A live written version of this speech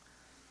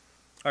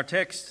Our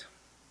text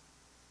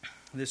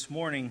this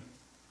morning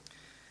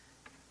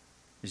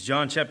is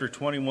John chapter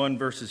 21,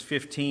 verses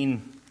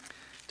 15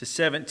 to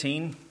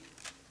 17.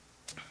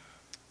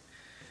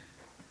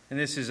 And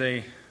this is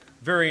a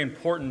very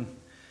important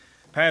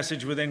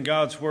passage within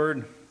God's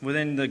Word,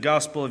 within the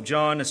Gospel of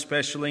John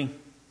especially.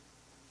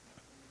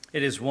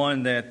 It is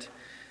one that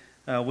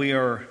we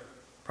are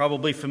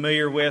probably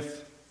familiar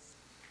with.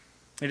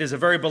 It is a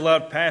very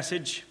beloved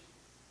passage.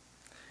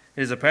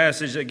 It is a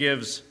passage that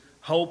gives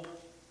hope,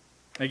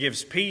 that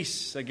gives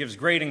peace, that gives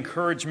great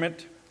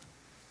encouragement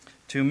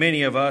to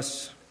many of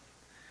us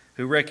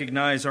who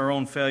recognize our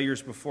own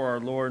failures before our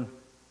Lord.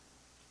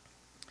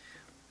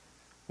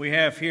 We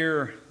have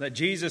here that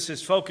Jesus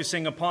is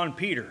focusing upon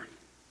Peter,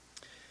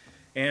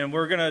 and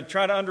we're going to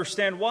try to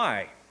understand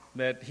why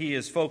that he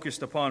is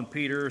focused upon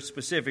Peter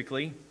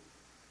specifically,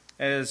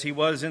 as he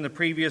was in the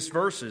previous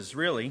verses,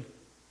 really.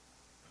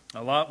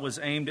 A lot was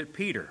aimed at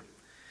Peter.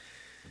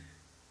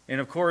 And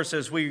of course,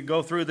 as we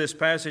go through this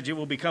passage, it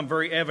will become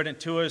very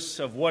evident to us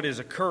of what is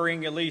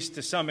occurring, at least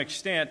to some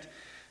extent,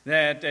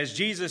 that as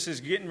Jesus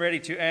is getting ready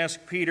to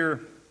ask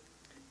Peter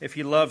if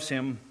he loves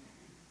him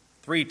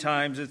 3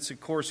 times, it's of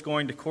course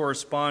going to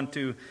correspond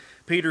to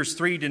Peter's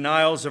 3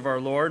 denials of our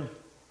Lord.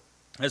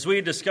 As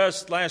we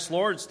discussed last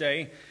Lord's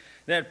Day,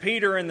 that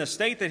Peter, in the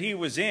state that he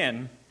was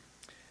in,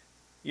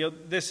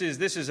 this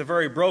is a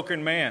very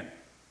broken man.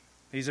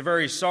 He's a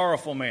very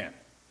sorrowful man.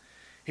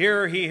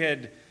 Here he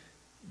had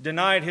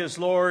denied his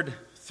Lord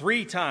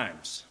 3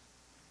 times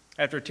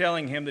after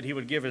telling him that he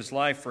would give his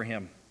life for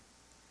him.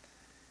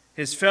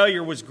 His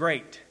failure was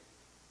great.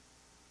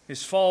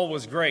 His fall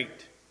was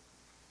great.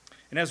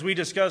 And as we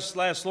discussed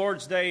last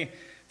Lord's Day,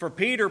 for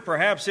Peter,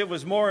 perhaps it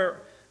was more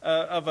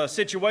of a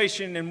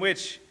situation in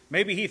which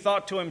maybe he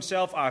thought to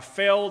himself, I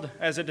failed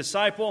as a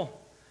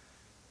disciple,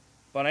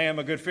 but I am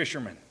a good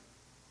fisherman,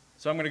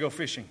 so I'm going to go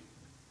fishing.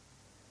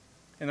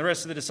 And the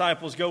rest of the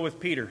disciples go with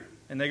Peter,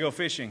 and they go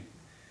fishing.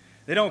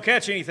 They don't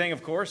catch anything,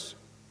 of course,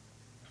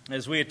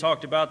 as we had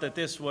talked about, that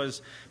this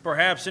was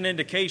perhaps an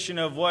indication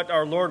of what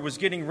our Lord was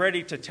getting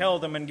ready to tell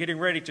them and getting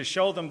ready to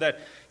show them, that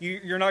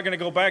you're not going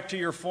to go back to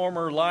your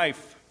former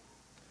life,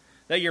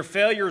 that your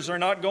failures are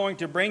not going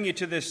to bring you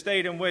to this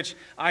state in which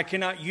I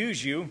cannot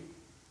use you.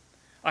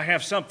 I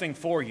have something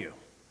for you.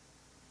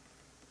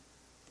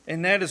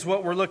 And that is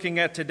what we're looking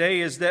at today,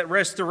 is that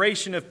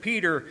restoration of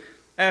Peter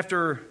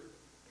after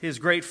his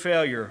great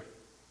failure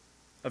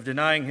of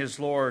denying his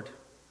Lord.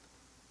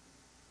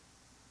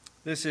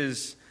 This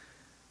is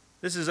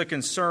a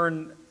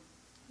concern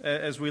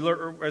as we're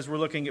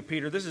looking at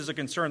Peter. This is a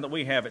concern that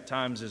we have at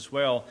times as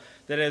well.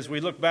 That as we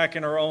look back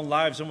in our own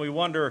lives and we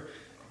wonder,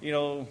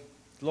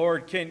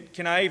 Lord,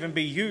 can I even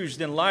be used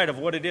in light of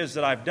what it is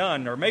that I've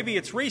done? Or maybe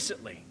it's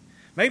recently.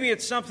 Maybe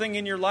it's something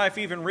in your life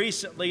even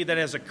recently that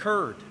has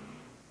occurred,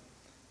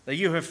 that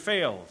you have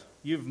failed.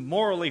 You've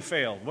morally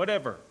failed,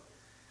 whatever.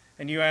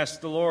 And you ask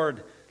the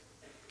Lord,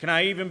 can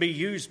I even be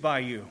used by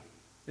you?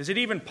 Is it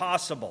even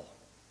possible?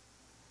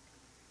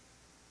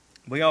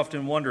 We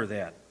often wonder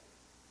that.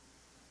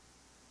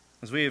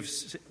 As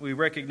we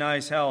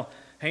recognize how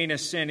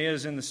heinous sin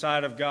is in the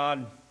sight of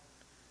God,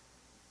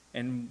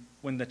 and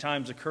when the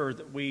times occur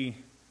that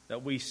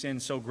we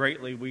sin so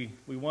greatly,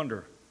 we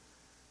wonder,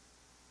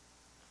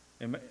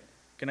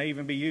 can I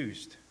even be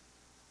used?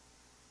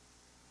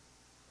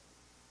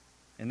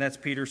 And that's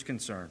Peter's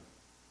concern.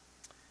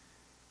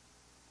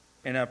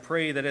 And I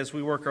pray that as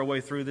we work our way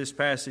through this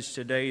passage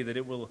today, that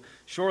it will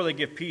surely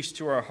give peace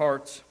to our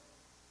hearts,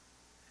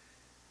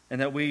 and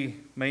that we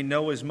may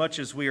know as much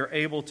as we are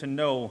able to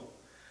know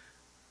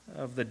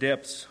of the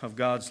depths of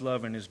God's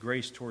love and His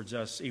grace towards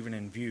us, even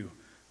in view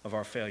of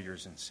our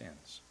failures and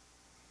sins.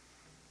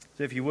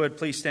 So if you would,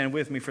 please stand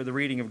with me for the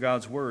reading of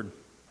God's Word.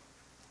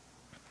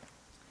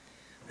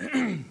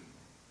 We're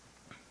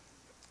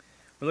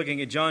looking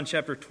at John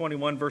chapter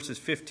 21, verses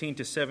 15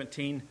 to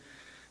 17.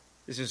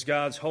 This is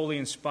God's holy,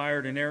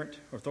 inspired, inerrant,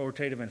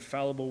 authoritative,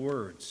 infallible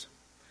words.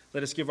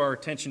 Let us give our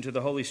attention to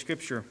the Holy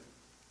Scripture.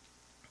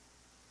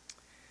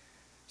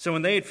 So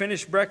when they had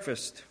finished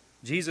breakfast,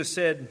 Jesus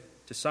said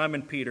to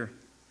Simon Peter,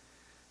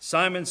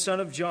 Simon, son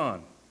of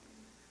John,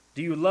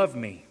 do you love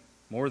me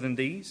more than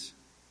these?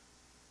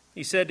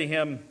 He said to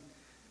him,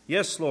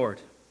 Yes, Lord,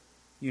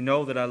 you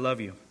know that I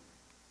love you.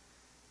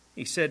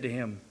 He said to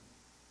him,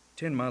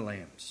 Tend my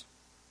lambs.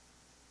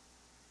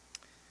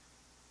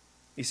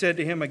 He said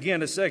to him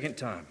again a second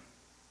time,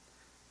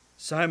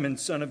 Simon,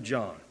 son of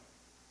John,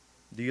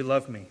 do you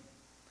love me?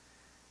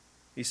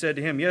 He said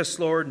to him, Yes,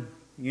 Lord,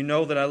 you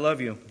know that I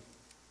love you.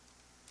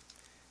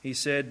 He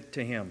said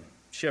to him,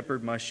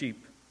 Shepherd my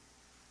sheep.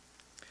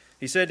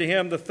 He said to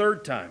him the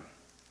third time,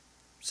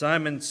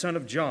 Simon, son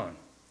of John,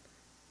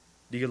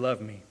 do you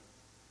love me?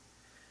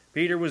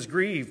 Peter was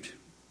grieved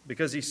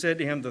because he said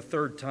to him the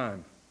third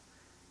time,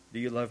 Do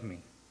you love me?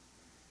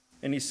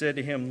 And he said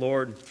to him,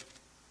 Lord,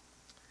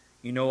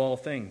 you know all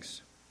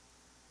things.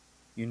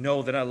 You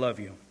know that I love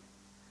you.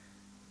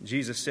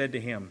 Jesus said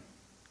to him,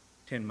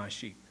 Tend my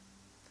sheep.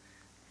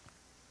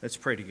 Let's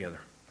pray together.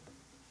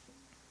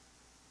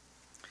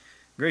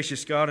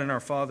 Gracious God and our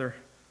Father,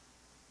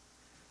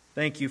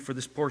 Thank you for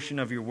this portion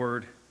of your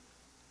word.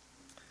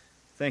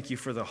 Thank you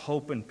for the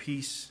hope and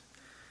peace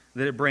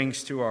that it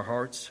brings to our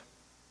hearts,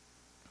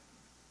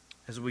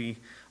 as we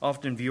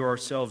often view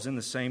ourselves in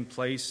the same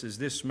place as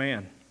this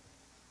man,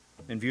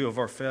 in view of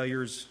our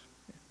failures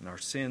and our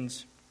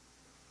sins.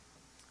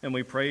 And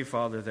we pray,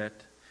 Father, that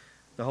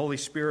the Holy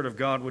Spirit of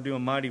God would do a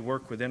mighty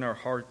work within our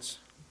hearts,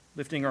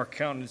 lifting our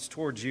countenance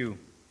towards you,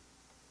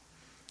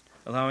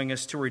 allowing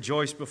us to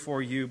rejoice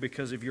before you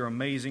because of your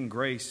amazing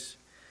grace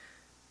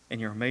and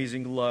your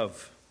amazing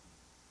love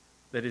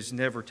that is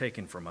never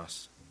taken from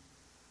us.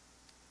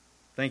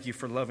 Thank you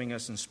for loving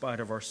us in spite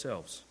of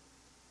ourselves.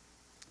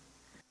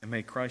 And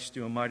may Christ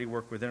do a mighty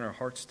work within our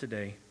hearts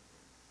today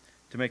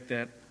to make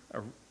that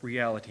a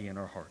reality in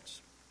our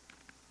hearts.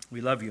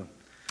 We love you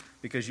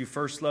because you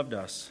first loved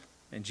us.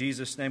 In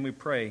Jesus' name we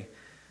pray.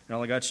 And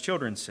all of God's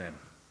children said,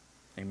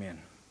 amen.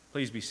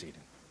 Please be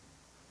seated.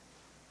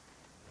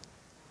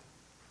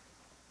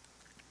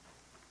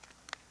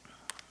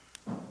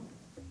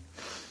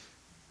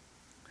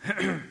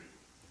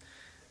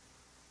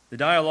 The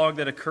dialogue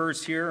that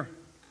occurs here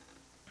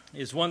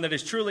is one that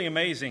is truly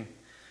amazing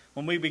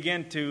when we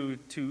begin to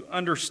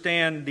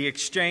understand the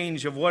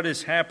exchange of what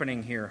is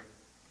happening here.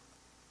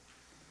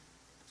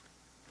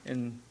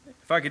 And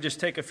if I could just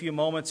take a few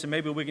moments and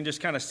maybe we can just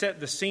kind of set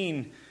the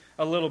scene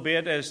a little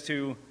bit as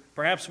to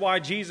perhaps why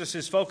Jesus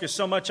is focused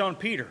so much on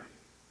Peter.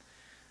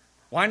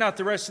 Why not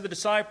the rest of the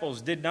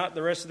disciples? Did not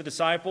the rest of the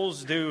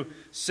disciples do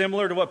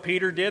similar to what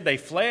Peter did? They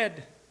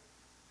fled.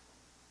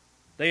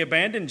 They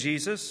abandoned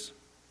Jesus.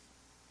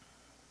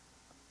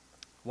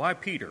 Why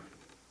Peter?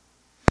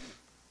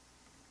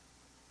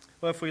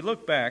 Well, if we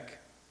look back,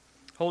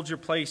 hold your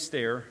place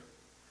there,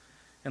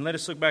 and let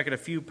us look back at a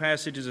few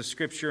passages of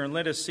Scripture and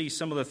let us see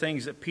some of the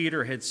things that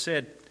Peter had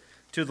said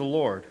to the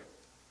Lord.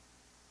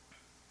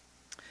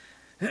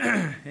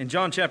 In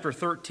John chapter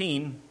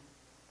 13,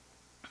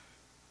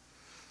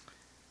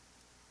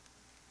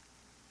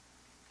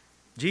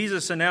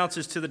 Jesus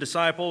announces to the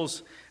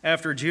disciples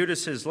after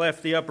Judas has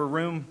left the upper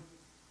room,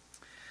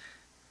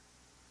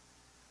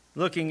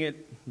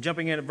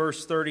 jumping in at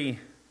verse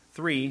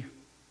 33,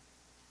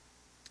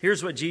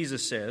 here's what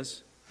Jesus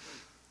says.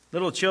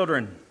 Little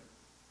children,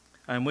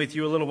 I am with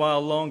you a little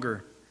while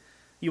longer.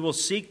 You will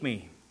seek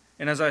me.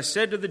 And as I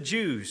said to the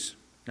Jews,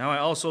 now I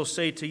also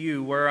say to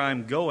you, where I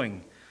am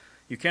going,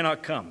 you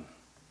cannot come.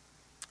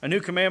 A new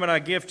commandment I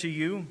give to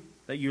you,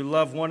 that you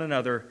love one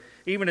another,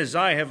 even as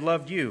I have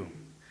loved you,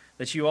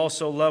 that you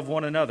also love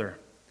one another.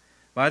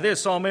 By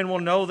this all men will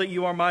know that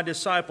you are my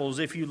disciples,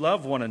 if you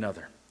love one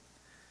another.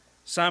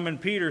 Simon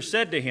Peter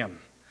said to him,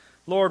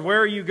 Lord, where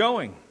are you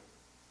going?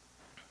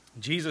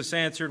 Jesus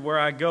answered, where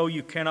I go,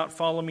 you cannot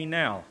follow me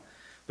now,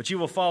 but you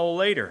will follow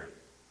later.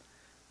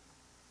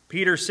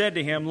 Peter said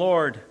to him,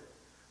 Lord,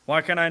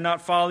 why can I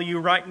not follow you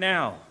right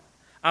now?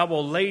 I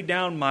will lay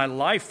down my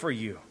life for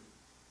you.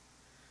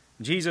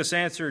 Jesus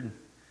answered,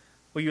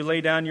 will you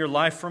lay down your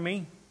life for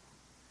me?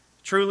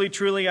 Truly,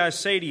 truly, I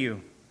say to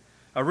you,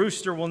 a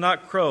rooster will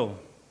not crow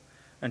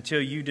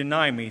until you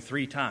deny me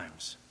 3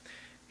 times.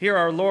 Here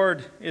our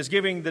Lord is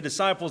giving the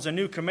disciples a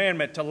new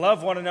commandment to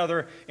love one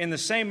another in the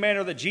same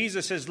manner that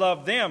Jesus has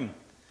loved them.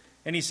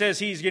 And he says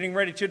he's getting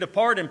ready to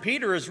depart. And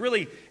Peter is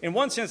really, in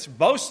one sense,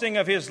 boasting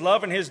of his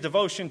love and his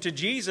devotion to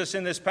Jesus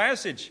in this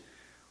passage.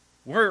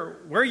 Where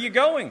are you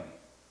going?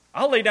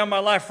 I'll lay down my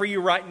life for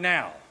you right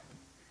now.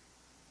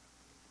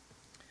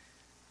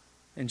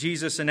 And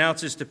Jesus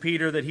announces to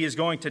Peter that he is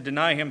going to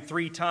deny him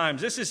 3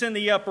 times. This is in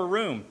the upper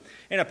room.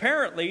 And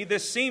apparently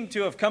this seemed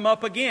to have come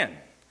up again.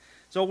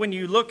 So when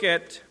you look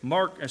at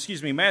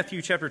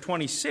Matthew chapter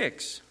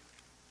 26,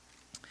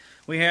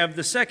 we have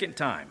the second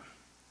time.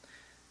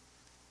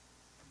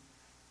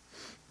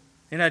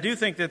 And I do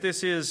think that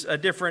this is a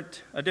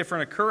different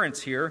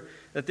occurrence here,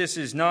 that this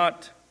is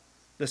not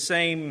the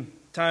same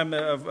time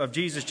of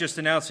Jesus just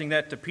announcing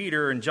that to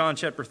Peter in John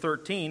chapter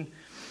 13.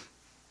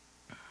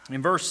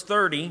 In verse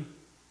 30,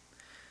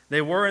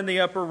 they were in the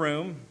upper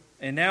room,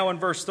 and now in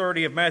verse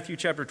 30 of Matthew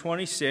chapter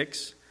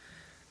 26,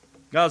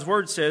 God's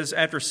word says,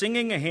 after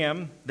singing a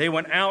hymn, they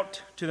went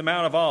out to the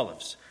Mount of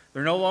Olives.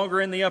 They're no longer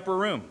in the upper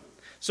room.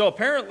 So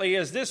apparently,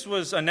 as this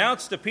was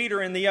announced to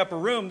Peter in the upper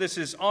room, this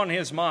is on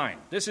his mind.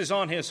 This is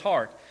on his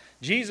heart.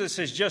 Jesus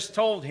has just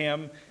told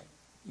him,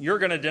 you're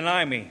going to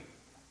deny me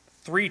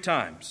 3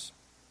 times.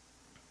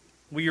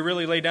 Will you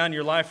really lay down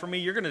your life for me?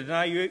 You're going to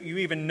deny you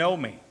even know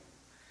me.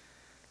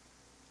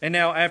 And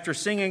now, after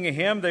singing a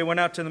hymn, they went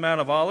out to the Mount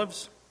of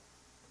Olives.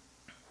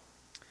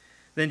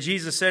 Then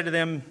Jesus said to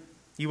them,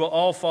 you will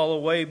all fall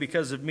away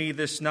because of me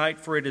this night,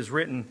 for it is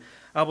written,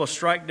 I will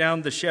strike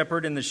down the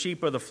shepherd, and the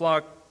sheep of the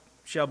flock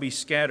shall be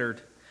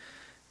scattered.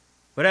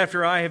 But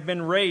after I have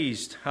been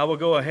raised, I will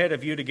go ahead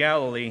of you to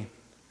Galilee.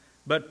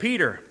 But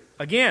Peter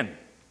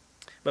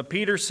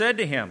said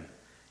to him,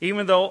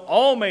 even though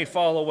all may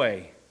fall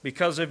away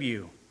because of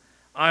you,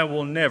 I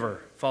will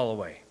never fall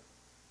away.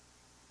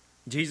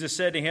 Jesus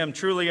said to him,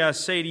 truly I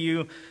say to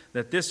you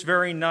that this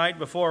very night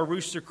before a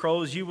rooster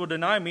crows, you will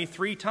deny me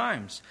 3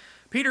 times.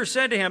 Peter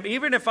said to him,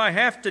 even if I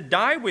have to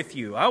die with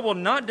you, I will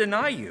not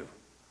deny you.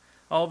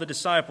 all the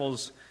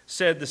disciples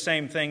said the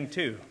same thing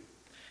too.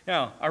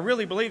 Now, I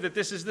really believe that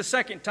this is the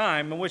second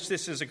time in which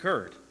this has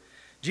occurred.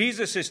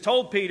 Jesus has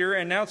told Peter,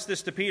 announced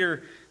this to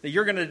Peter, that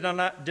you're going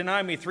to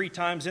deny me 3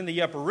 times in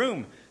the upper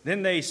room.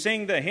 Then they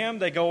sing the hymn,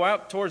 they go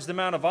out towards the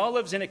Mount of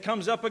Olives, and it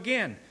comes up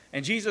again.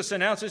 And Jesus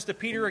announces to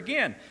Peter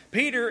again.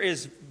 Peter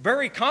is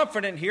very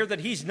confident here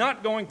that he's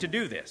not going to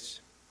do this.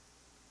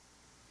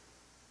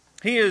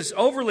 He is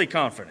overly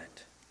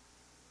confident.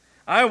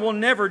 I will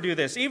never do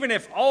this. Even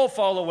if all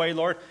fall away,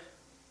 Lord,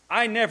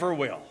 I never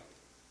will.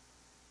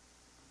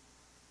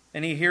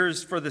 And he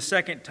hears for the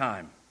second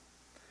time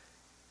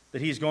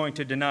that he's going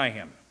to deny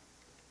him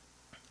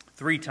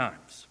 3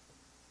 times.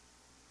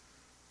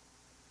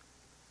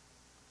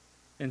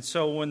 And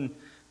so when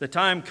the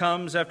time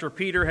comes after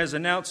Peter has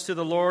announced to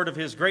the Lord of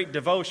his great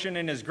devotion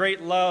and his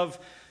great love,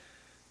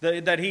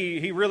 that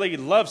he really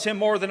loves him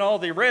more than all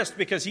the rest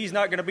because he's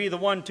not going to be the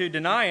one to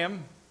deny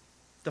him,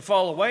 to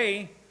fall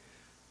away,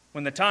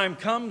 when the time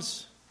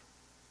comes,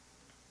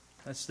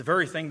 that's the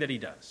very thing that he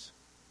does.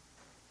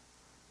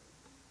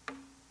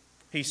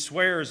 He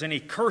swears and he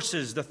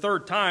curses the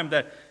 3rd time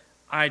that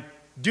I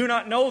do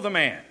not know the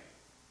man.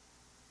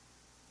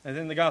 And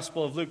then the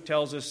Gospel of Luke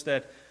tells us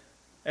that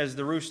as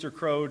the rooster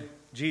crowed,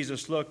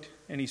 Jesus looked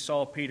and he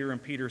saw Peter,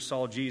 and Peter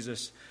saw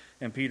Jesus,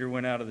 and Peter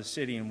went out of the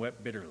city and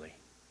wept bitterly.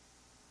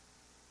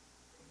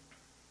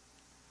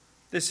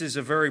 This is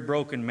a very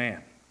broken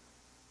man.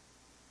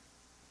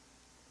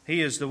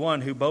 He is the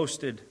one who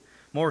boasted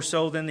more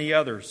so than the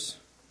others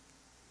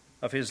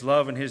of his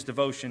love and his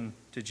devotion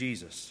to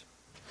Jesus.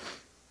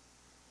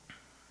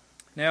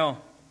 Now,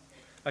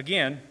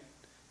 again,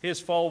 his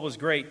fall was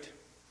great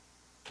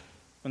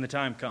when the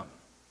time come.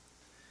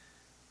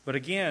 But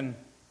again,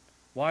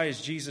 why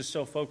is Jesus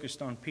so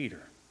focused on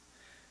Peter?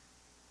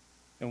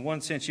 In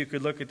one sense, you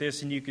could look at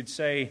this and you could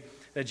say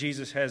that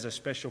Jesus has a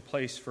special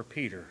place for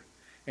Peter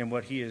and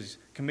what he is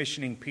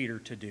commissioning Peter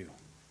to do.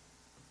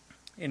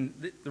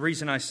 And the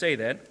reason I say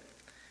that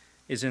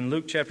is in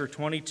Luke chapter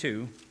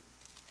 22.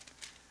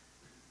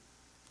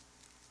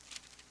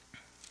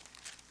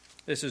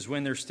 This is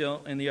when they're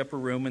still in the upper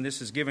room, and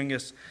this is giving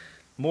us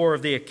more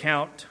of the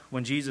account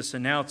when Jesus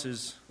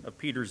announces of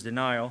Peter's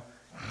denial.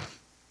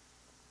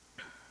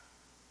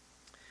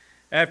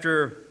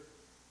 After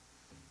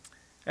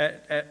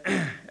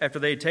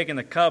they had taken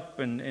the cup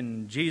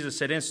and Jesus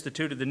had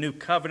instituted the new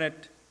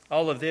covenant,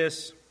 all of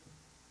this,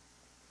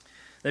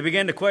 they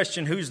began to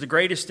question who's the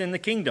greatest in the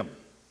kingdom.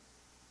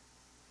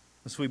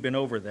 As we've been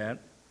over that,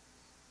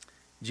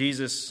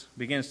 Jesus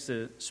begins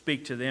to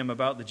speak to them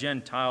about the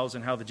Gentiles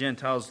and how the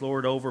Gentiles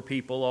lord over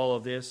people, all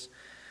of this.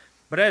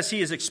 But as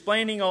he is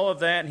explaining all of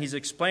that, and he's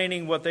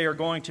explaining what they are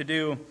going to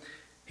do,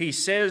 he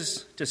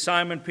says to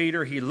Simon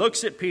Peter, he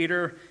looks at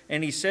Peter,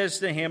 and he says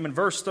to him in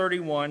verse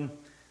 31,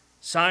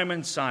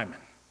 Simon, Simon,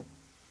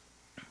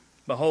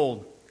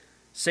 behold,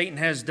 Satan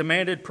has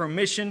demanded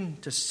permission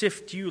to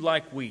sift you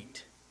like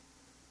wheat.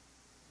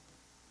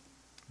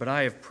 But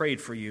I have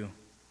prayed for you,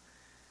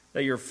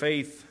 that your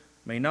faith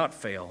may not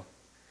fail,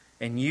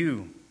 and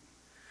you,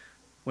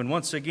 when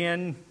once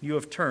again you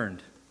have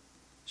turned,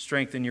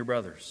 strengthen your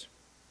brothers.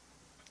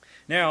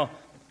 Now,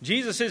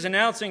 Jesus is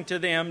announcing to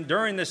them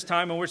during this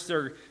time in which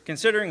they're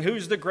considering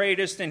who's the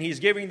greatest, and he's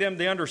giving them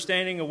the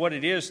understanding of what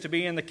it is to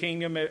be in the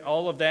kingdom,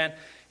 all of that.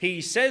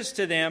 He says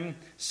to them,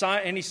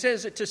 and he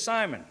says it to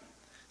Simon,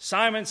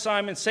 Simon,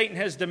 Simon, Satan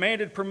has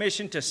demanded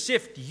permission to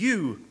sift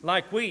you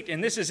like wheat.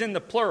 And this is in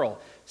the plural.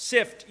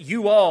 Sift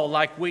you all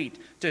like wheat.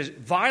 To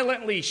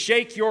violently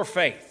shake your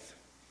faith.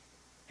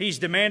 He's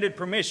demanded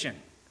permission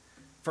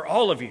for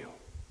all of you.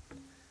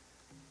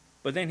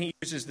 But then he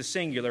uses the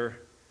singular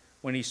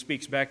when he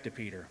speaks back to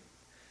Peter.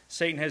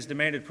 Satan has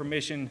demanded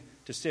permission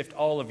to sift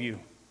all of you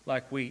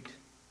like wheat.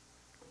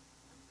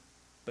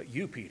 But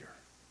you, Peter,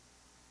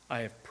 I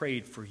have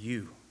prayed for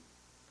you.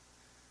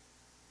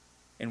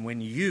 And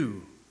when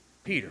you,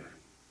 Peter,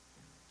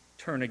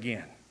 turn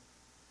again,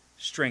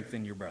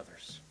 strengthen your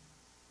brothers.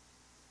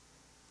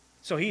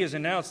 So he has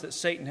announced that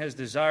Satan has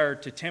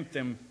desired to tempt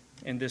them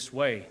in this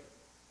way,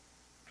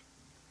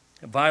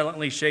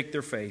 violently shake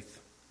their faith.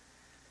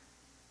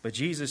 But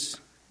Jesus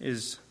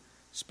is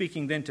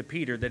speaking then to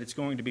Peter that it's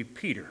going to be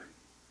Peter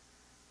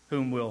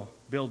whom will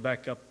build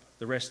back up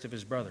the rest of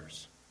his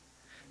brothers.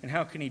 And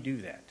how can he do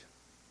that?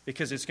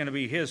 Because it's going to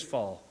be his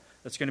fall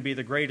that's going to be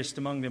the greatest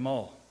among them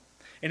all.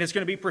 And it's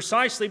going to be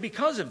precisely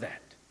because of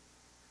that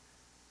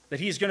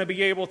he's going to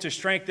be able to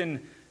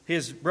strengthen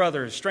his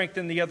brothers,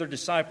 strengthen the other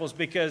disciples,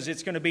 because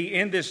it's going to be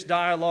in this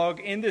dialogue,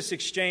 in this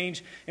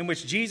exchange, in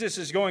which Jesus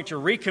is going to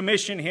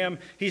recommission him.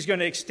 He's going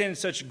to extend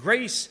such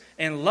grace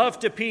and love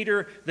to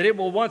Peter that it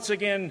will once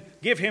again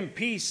give him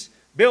peace,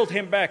 build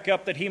him back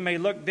up, that he may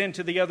look then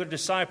to the other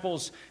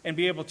disciples and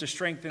be able to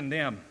strengthen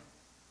them.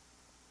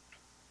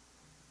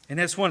 And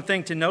that's one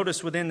thing to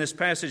notice within this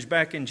passage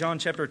back in John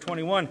chapter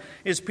 21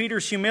 is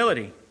Peter's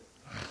humility.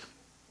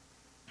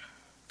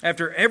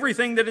 After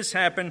everything that has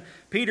happened,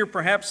 Peter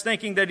perhaps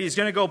thinking that he's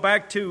going to go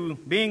back to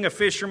being a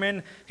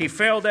fisherman, he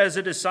failed as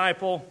a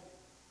disciple.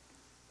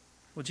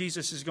 Well,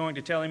 Jesus is going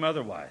to tell him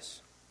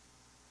otherwise.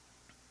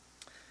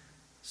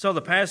 So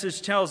the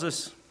passage tells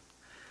us,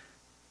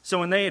 so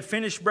when they had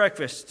finished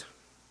breakfast,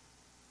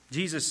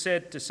 Jesus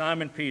said to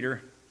Simon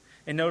Peter,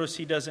 and notice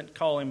he doesn't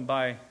call him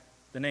by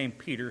the name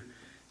Peter.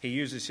 He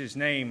uses his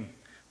name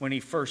when he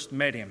first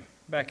met him,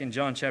 back in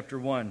John chapter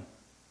 1.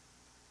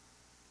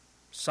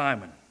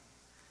 Simon,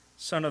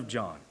 son of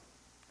John,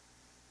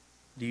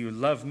 do you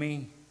love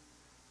me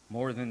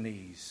more than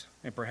these?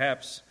 And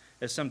perhaps,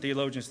 as some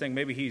theologians think,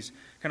 maybe he's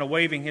kind of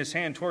waving his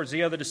hand towards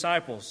the other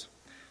disciples.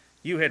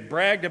 You had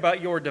bragged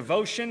about your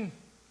devotion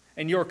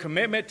and your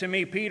commitment to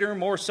me, Peter,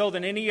 more so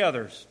than any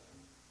others.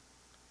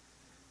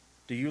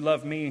 Do you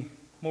love me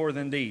more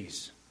than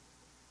these?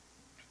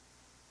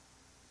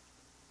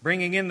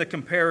 Bringing in the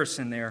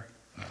comparison there.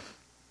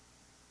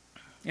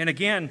 And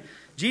again,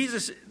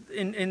 Jesus,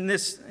 in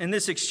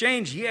this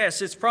exchange,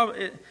 yes, it's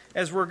probably,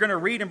 as we're going to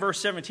read in verse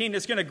 17,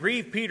 it's going to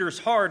grieve Peter's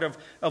heart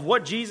of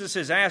what Jesus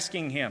is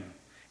asking him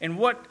and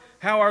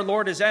how our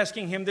Lord is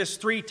asking him this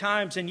 3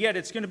 times, and yet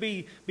it's going to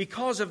be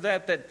because of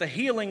that the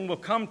healing will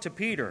come to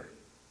Peter.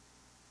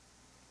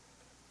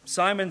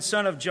 Simon,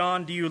 son of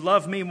John, do you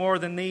love me more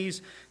than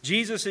these?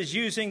 Jesus is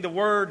using the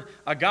word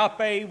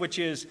agape, which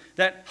is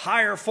that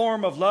higher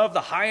form of love,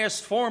 the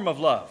highest form of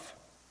love.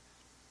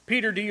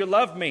 Peter, do you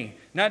love me?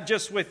 Not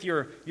just with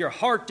your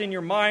heart and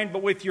your mind,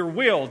 but with your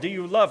will. Do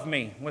you love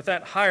me with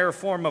that higher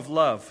form of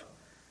love?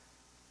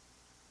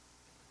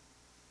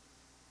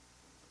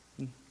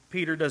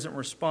 Peter doesn't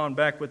respond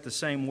back with the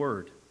same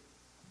word.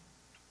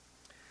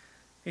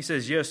 He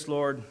says, yes,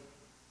 Lord,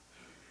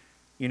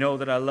 you know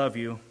that I love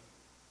you.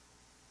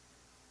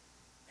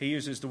 He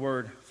uses the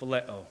word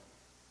phileo,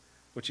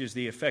 which is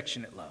the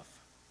affectionate love.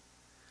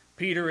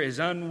 Peter is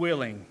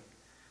unwilling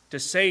to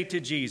say to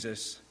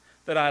Jesus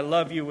that I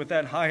love you with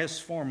that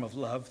highest form of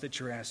love that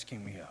you're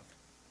asking me of,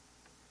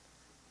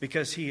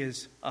 because he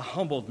is a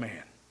humbled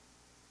man.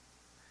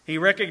 He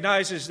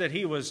recognizes that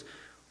he was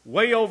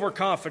way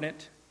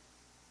overconfident,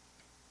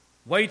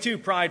 way too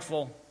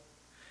prideful,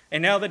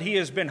 and now that he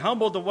has been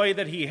humbled the way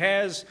that he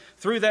has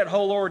through that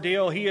whole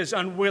ordeal, he is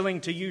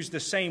unwilling to use the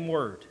same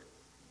word.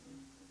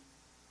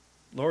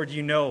 Lord,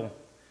 you know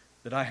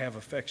that I have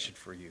affection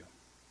for you.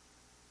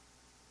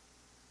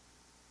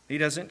 He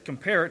doesn't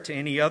compare it to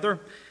any other.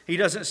 He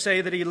doesn't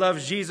say that he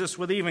loves Jesus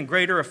with even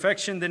greater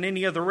affection than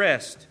any of the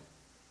rest.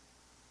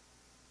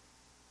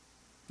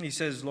 He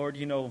says, Lord,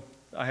 you know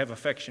I have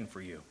affection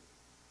for you.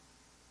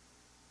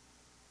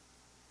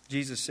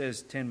 Jesus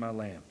says, tend my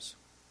lambs.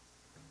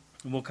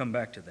 And we'll come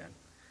back to that.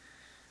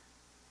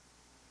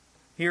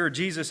 Here,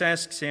 Jesus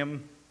asks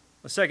him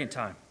a second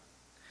time,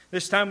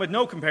 this time with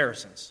no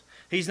comparisons.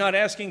 He's not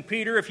asking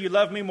Peter if you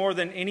love me more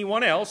than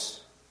anyone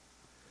else.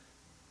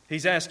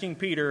 He's asking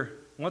Peter,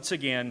 once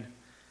again,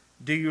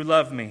 do you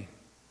love me?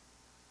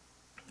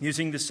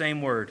 Using the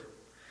same word.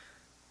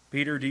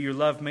 Peter, do you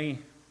love me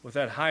with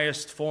that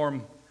highest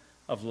form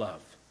of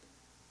love?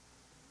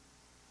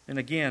 And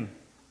again,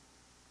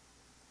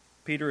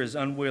 Peter is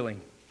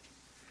unwilling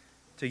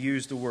to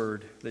use the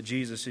word that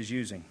Jesus is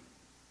using.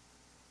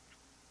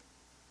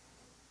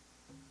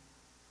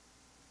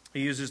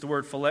 He uses the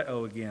word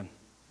phileo again.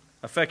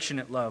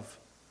 Affectionate love.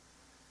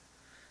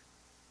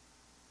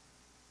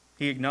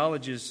 He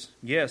acknowledges,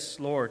 yes,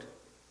 Lord.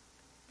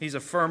 He's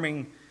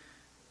affirming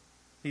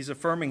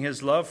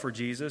his love for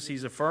Jesus.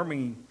 He's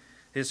affirming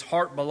his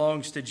heart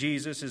belongs to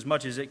Jesus as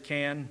much as it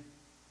can.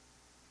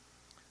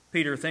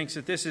 Peter thinks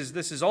that this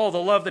is all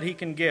the love that he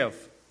can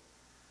give,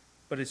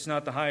 but it's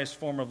not the highest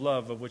form of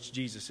love of which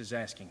Jesus is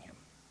asking him.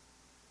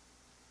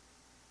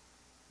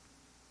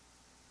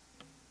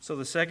 So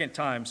the second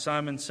time,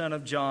 Simon, son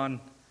of John,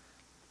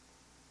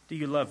 do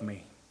you love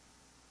me?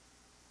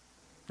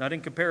 Not in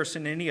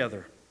comparison to any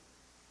other.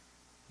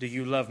 Do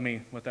you love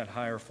me with that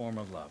higher form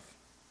of love?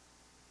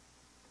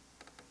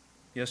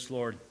 Yes,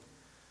 Lord,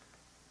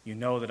 you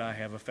know that I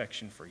have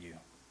affection for you.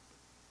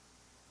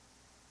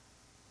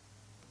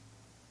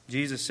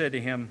 Jesus said to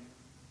him,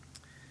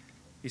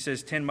 he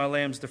says, tend my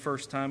lambs the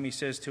first time. He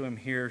says to him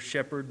here,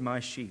 shepherd my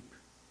sheep.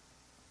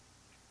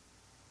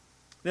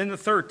 Then the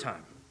third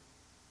time.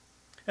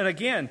 And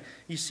again,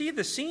 you see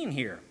the scene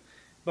here.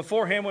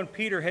 Beforehand, when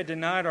Peter had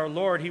denied our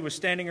Lord, he was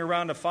standing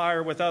around a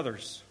fire with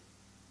others.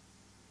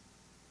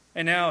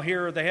 And now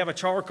here they have a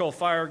charcoal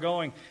fire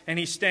going, and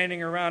he's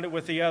standing around it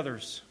with the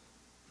others.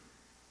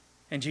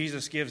 And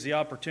Jesus gives the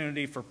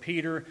opportunity for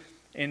Peter,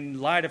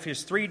 in light of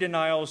his 3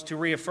 denials, to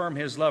reaffirm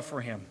his love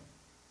for him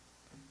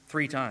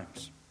 3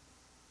 times.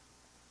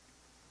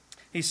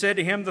 He said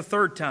to him the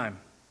third time,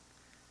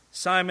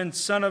 Simon,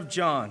 son of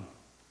John,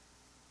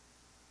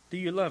 do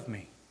you love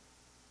me?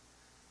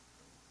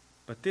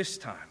 But this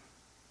time,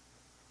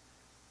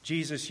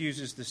 Jesus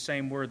uses the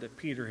same word that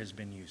Peter has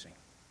been using.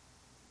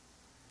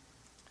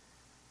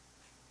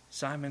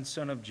 Simon,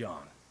 son of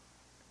John,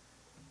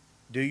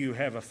 do you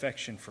have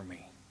affection for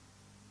me?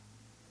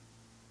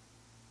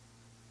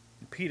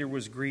 And Peter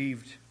was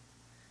grieved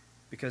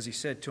because he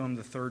said to him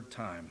the third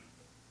time,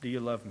 do you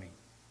love me?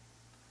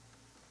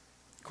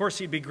 Of course,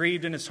 he'd be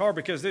grieved in his heart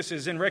because this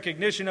is in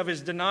recognition of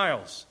his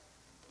denials.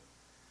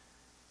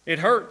 It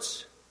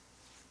hurts.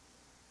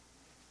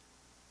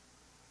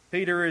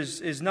 Peter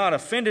is not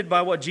offended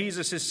by what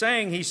Jesus is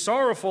saying. He's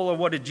sorrowful of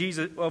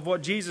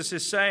what Jesus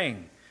is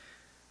saying.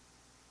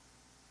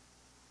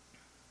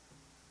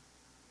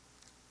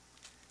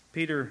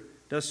 Peter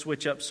does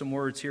switch up some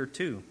words here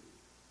too.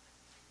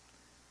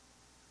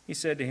 He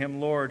said to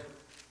him, Lord,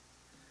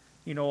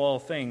 you know all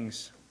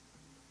things.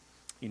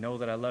 You know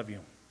that I love you.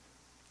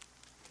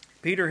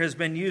 Peter has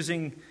been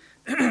using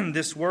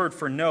this word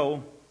for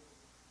know.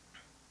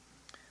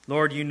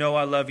 Lord, you know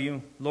I love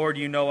you. Lord,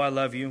 you know I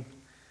love you.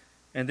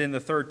 And then the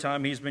third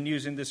time, he's been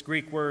using this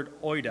Greek word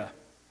oida,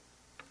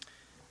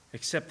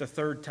 except the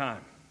third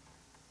time.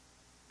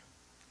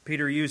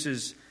 Peter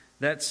uses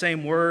that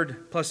same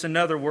word plus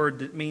another word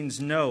that means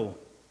know.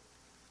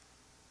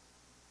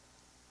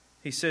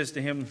 He says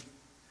to him,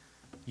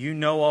 you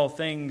know all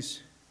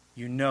things,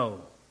 you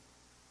know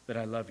that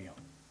I love you.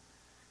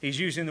 He's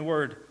using the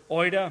word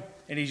oida,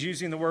 and he's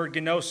using the word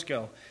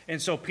gnosko.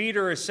 And so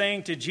Peter is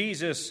saying to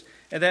Jesus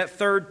at that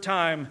third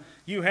time,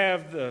 you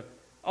have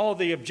all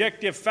the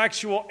objective,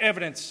 factual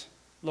evidence,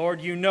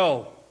 Lord, you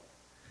know.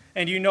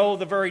 And you know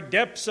the very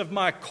depths of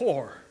my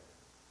core,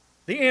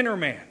 the inner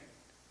man.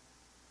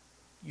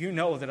 You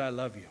know that I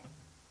love you,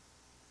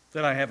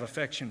 that I have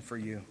affection for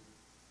you.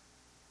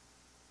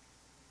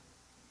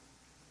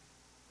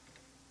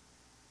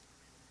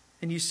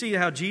 And you see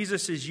how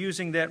Jesus is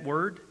using that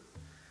word?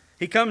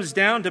 He comes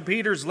down to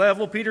Peter's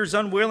level. Peter's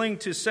unwilling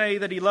to say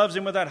that he loves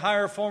him with that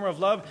higher form of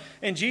love.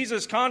 And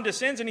Jesus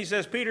condescends and he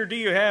says, Peter, do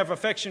you have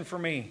affection for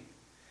me?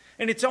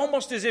 And it's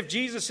almost as if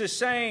Jesus is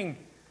saying,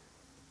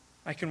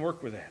 I can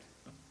work with that.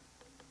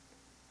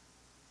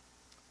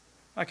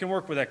 I can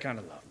work with that kind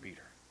of love,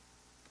 Peter.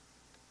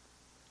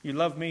 You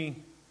love me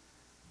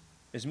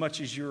as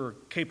much as you're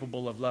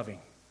capable of loving.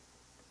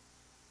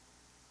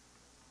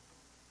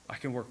 I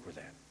can work with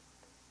that.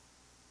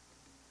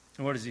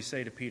 And what does he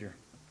say to Peter?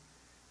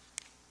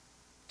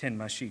 Tend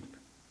my sheep.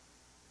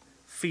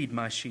 Feed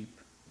my sheep.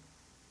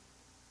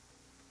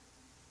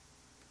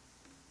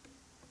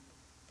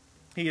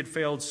 He had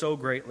failed so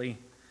greatly.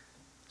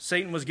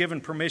 Satan was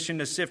given permission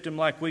to sift him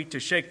like wheat, to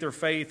shake their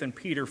faith, and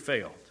Peter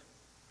failed.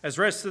 As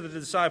the rest of the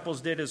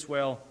disciples did as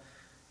well,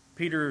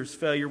 Peter's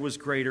failure was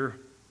greater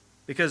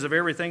because of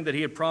everything that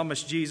he had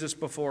promised Jesus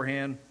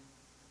beforehand.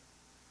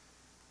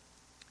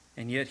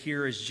 And yet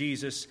here is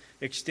Jesus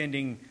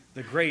extending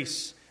the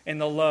grace and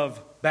the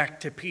love back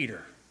to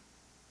Peter,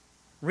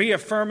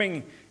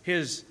 reaffirming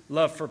his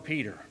love for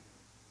Peter,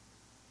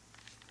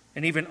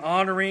 and even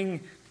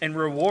honoring and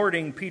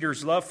rewarding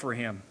Peter's love for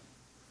him.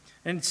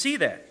 And see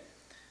that.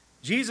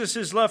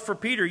 Jesus' love for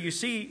Peter, you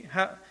see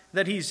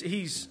that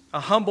he's a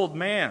humbled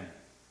man,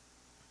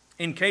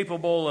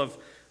 incapable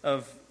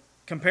of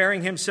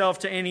comparing himself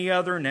to any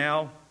other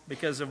now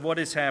because of what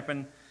has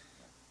happened.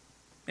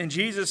 And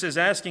Jesus is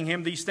asking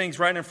him these things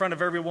right in front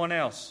of everyone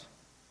else.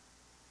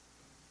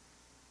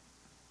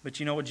 But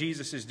you know what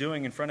Jesus is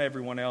doing in front of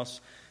everyone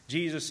else?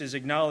 Jesus is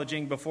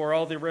acknowledging before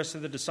all the rest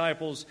of the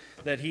disciples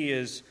that he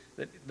is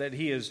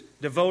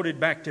devoted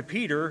back to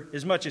Peter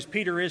as much as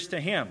Peter is to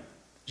him.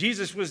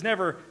 Jesus was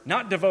never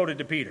not devoted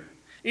to Peter,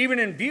 even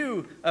in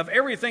view of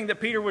everything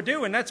that Peter would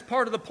do. And that's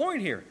part of the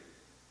point here.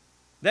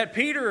 That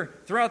Peter,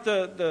 throughout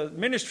the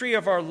ministry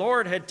of our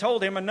Lord, had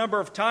told him a number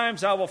of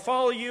times, I will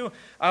follow you,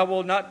 I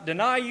will not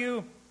deny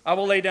you, I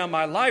will lay down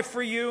my life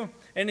for you.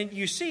 And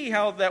you see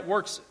how that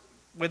works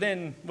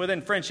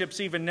within friendships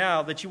even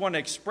now, that you want to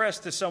express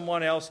to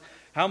someone else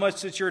how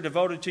much that you're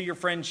devoted to your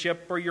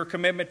friendship or your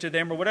commitment to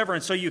them or whatever.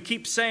 And so you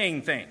keep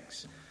saying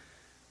things.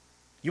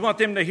 You want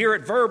them to hear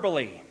it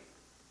verbally.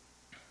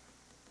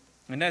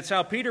 And that's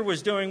how Peter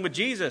was doing with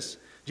Jesus.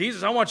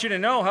 Jesus, I want you to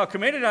know how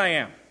committed I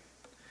am.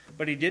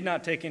 But he did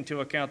not take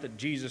into account that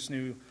Jesus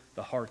knew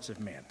the hearts of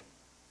men.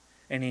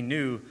 And he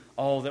knew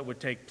all that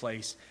would take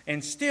place.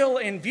 And still,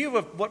 in view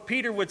of what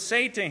Peter would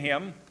say to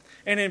him,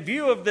 and in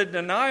view of the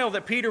denial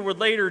that Peter would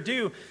later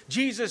do,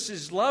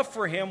 Jesus' love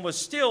for him was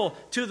still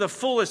to the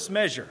fullest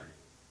measure.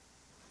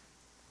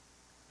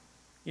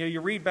 You know, you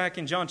read back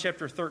in John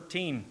chapter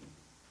 13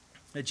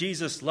 that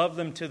Jesus loved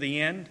them to the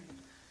end.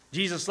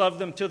 Jesus loved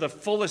them to the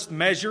fullest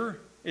measure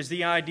is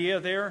the idea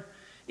there,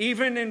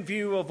 even in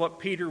view of what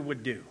Peter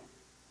would do.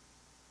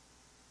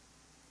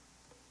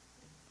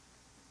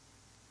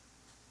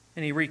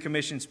 And he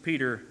recommissions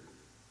Peter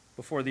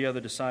before the other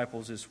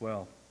disciples as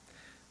well.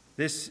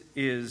 This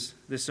is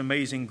this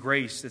amazing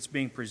grace that's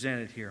being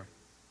presented here.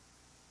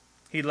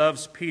 He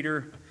loves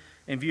Peter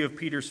in view of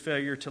Peter's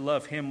failure to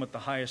love him with the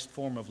highest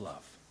form of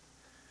love.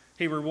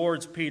 He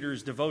rewards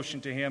Peter's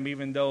devotion to him,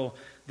 even though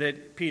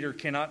that Peter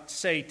cannot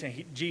say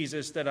to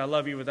Jesus that I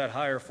love you with that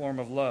higher form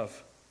of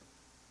love.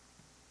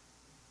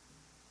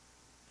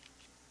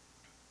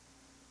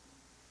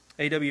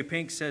 A.W.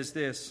 Pink says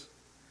this,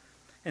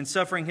 in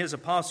suffering his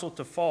apostle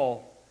to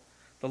fall,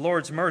 the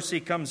Lord's mercy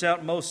comes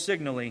out most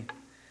signally,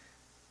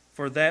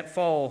 for that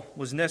fall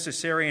was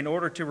necessary in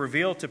order to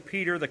reveal to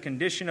Peter the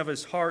condition of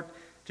his heart,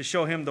 to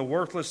show him the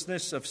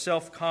worthlessness of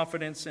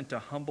self-confidence, and to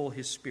humble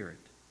his spirit.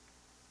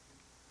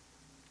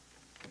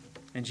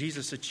 And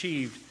Jesus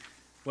achieved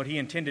what he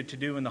intended to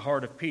do in the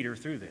heart of Peter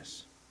through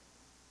this.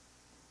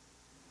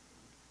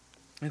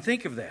 And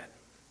think of that.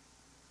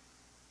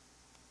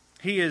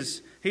 He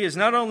is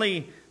not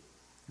only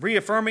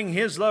reaffirming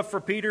his love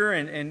for Peter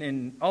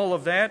and all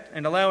of that,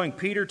 and allowing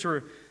Peter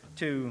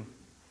to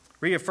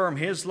reaffirm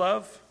his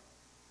love.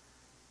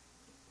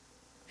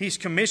 He's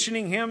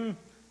commissioning him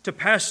to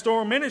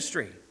pastoral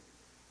ministry,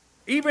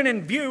 even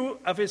in view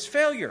of his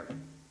failure.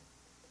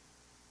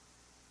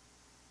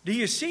 Do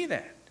you see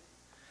that?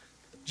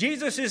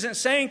 Jesus isn't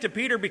saying to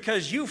Peter,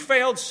 because you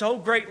failed so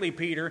greatly,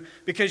 Peter,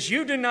 because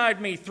you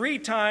denied me 3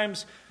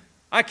 times,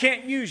 I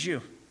can't use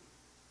you.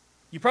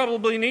 You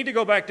probably need to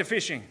go back to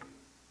fishing,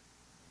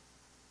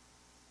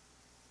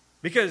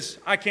 because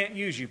I can't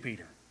use you,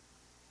 Peter.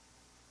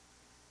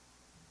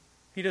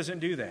 He doesn't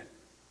do that.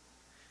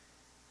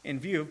 In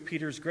view of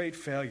Peter's great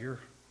failure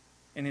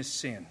and his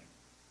sin,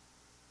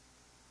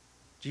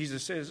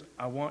 Jesus says,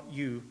 I want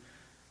you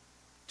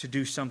to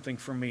do something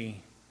for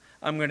me.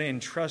 I'm going to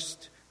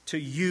entrust to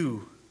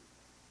you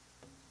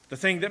the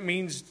thing that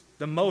means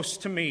the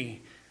most to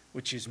me,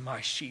 which is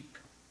my sheep.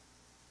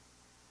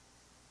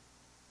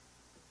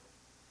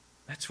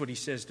 That's what he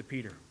says to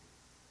Peter.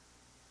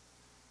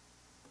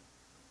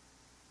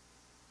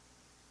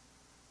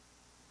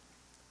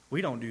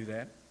 We don't do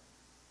that.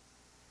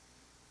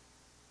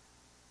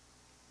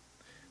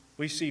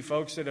 We see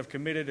folks that have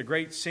committed a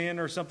great sin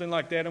or something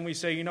like that, and we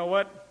say, you know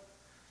what?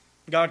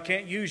 God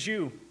can't use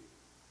you.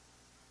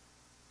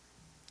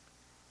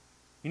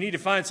 You need to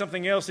find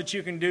something else that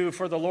you can do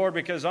for the Lord,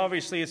 because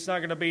obviously it's not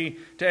going to be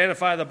to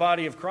edify the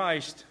body of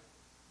Christ.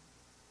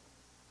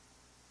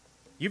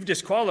 You've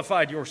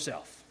disqualified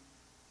yourself.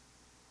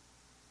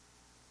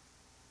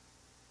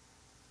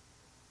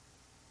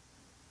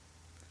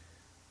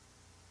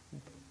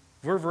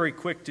 We're very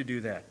quick to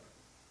do that.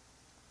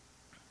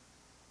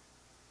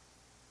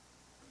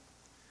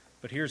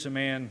 But here's a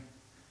man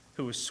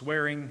who was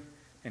swearing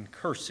and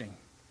cursing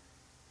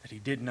that he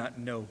did not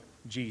know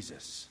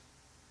Jesus.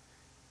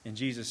 And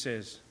Jesus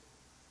says,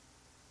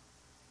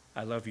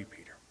 I love you,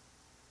 Peter.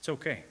 It's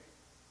okay.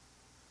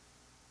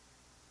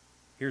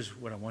 Here's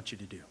what I want you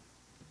to do.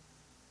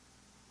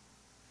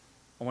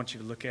 I want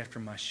you to look after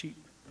my sheep,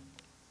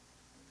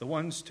 the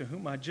ones to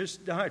whom I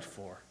just died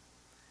for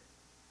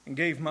and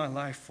gave my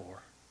life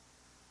for,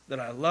 that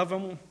I love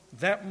them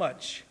that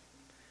much,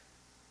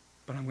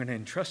 but I'm going to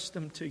entrust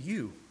them to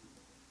you.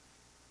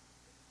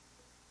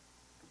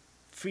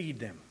 Feed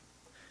them.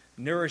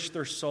 Nourish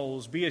their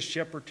souls. Be a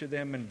shepherd to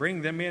them and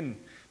bring them in,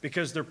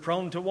 because they're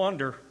prone to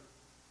wander.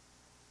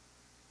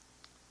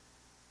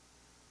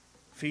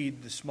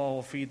 Feed the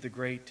small, feed the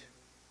great.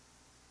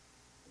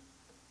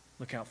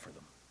 Look out for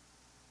them.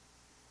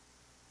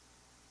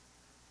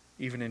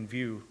 Even in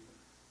view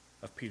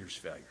of Peter's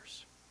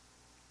failures.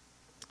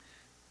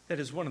 That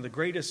is one of the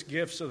greatest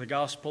gifts of the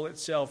gospel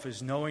itself,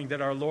 is knowing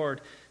that our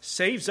Lord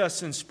saves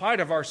us in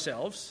spite of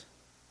ourselves,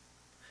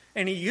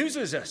 and He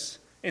uses us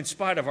in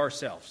spite of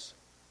ourselves.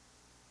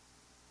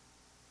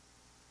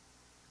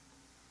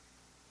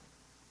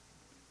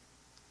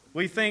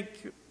 We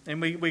think,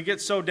 and we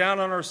get so down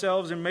on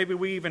ourselves, and maybe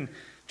we even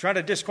try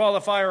to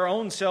disqualify our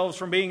own selves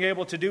from being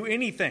able to do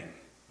anything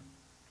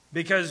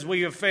because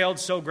we have failed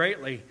so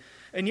greatly.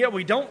 And yet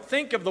we don't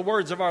think of the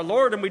words of our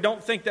Lord, and we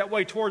don't think that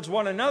way towards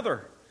one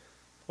another.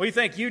 We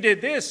think, you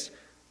did this,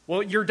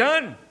 well, you're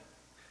done.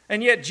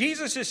 And yet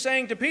Jesus is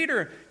saying to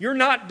Peter, you're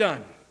not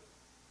done.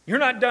 You're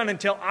not done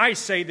until I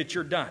say that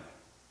you're done.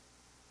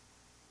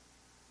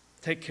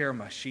 Take care of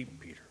my sheep,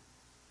 Peter.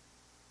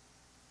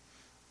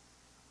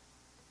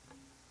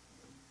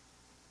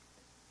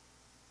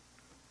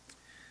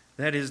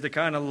 That is the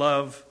kind of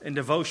love and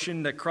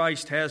devotion that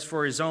Christ has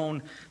for His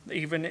own,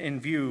 even in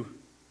view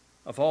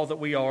of all that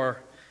we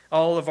are,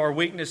 all of our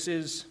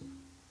weaknesses,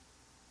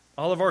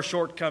 all of our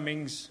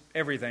shortcomings,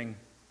 everything.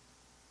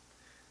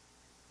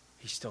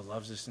 He still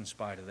loves us in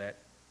spite of that.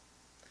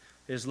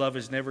 His love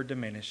is never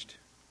diminished.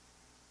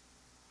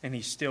 And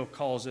He still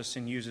calls us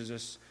and uses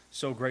us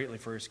so greatly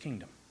for His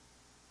kingdom.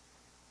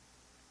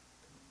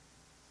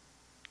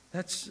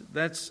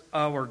 That's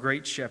our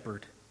great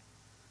shepherd,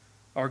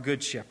 our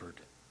good shepherd.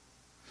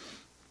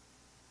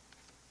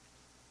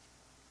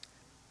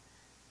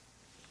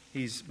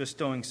 He's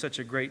bestowing such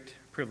a great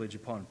privilege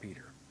upon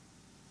Peter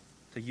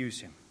to use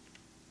him.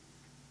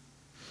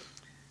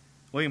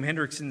 William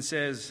Hendrickson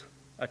says,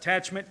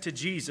 attachment to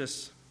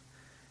Jesus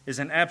is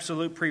an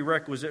absolute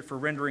prerequisite for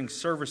rendering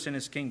service in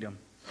His kingdom.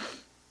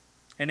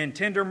 And in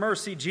tender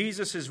mercy,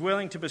 Jesus is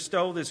willing to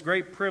bestow this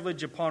great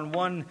privilege upon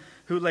one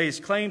who lays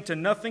claim to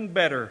nothing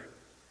better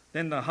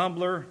than the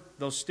humbler,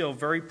 though still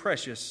very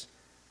precious,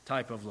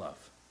 type of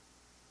love.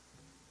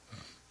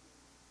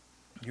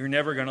 You're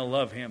never going to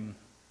love Him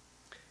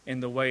in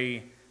the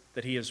way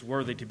that He is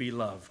worthy to be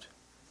loved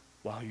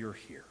while you're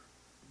here.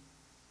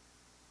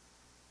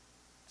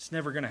 It's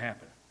never going to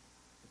happen.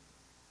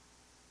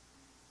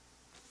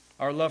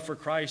 Our love for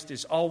Christ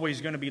is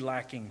always going to be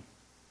lacking.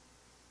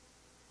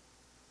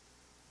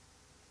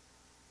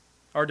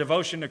 Our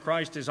devotion to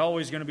Christ is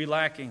always going to be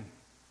lacking.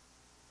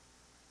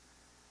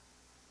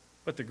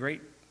 But the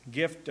great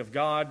gift of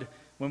God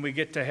when we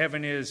get to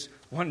heaven is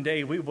one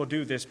day we will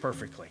do this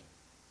perfectly.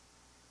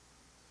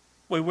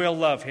 We will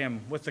love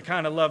Him with the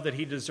kind of love that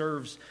He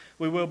deserves.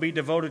 We will be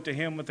devoted to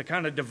Him with the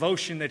kind of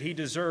devotion that He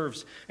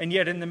deserves. And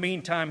yet in the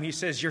meantime, He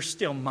says, you're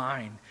still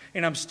mine,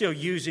 and I'm still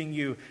using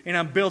you, and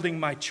I'm building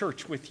my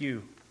church with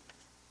you.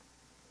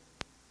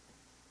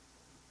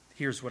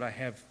 Here's what I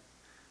have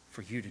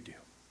for you to do.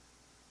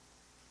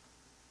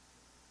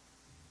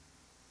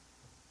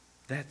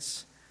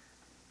 That's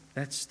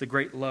the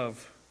great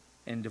love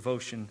and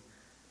devotion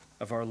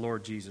of our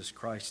Lord Jesus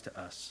Christ to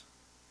us.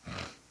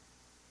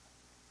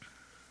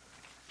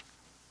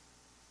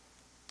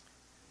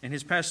 And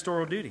His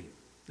pastoral duty.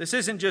 This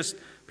isn't just,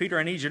 Peter,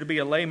 I need you to be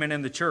a layman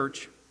in the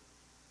church,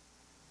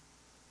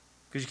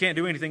 because you can't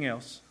do anything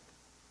else.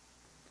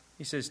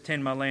 He says,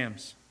 tend my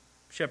lambs,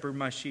 shepherd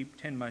my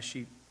sheep, tend my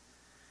sheep.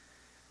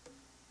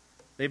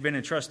 They've been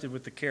entrusted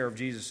with the care of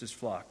Jesus'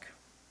 flock.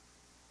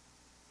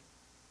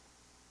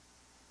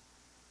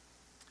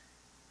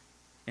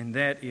 And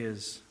that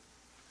is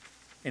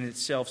in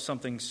itself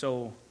something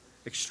so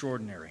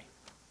extraordinary,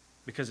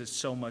 because it's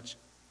so much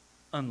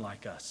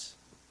unlike us.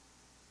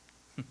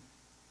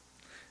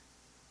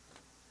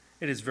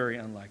 It is very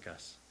unlike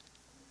us.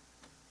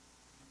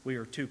 We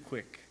are too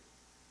quick.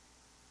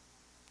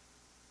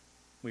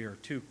 We are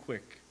too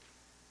quick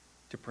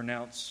to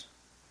pronounce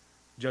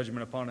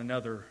judgment upon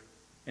another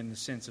in the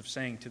sense of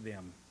saying to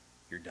them,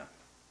 you're done.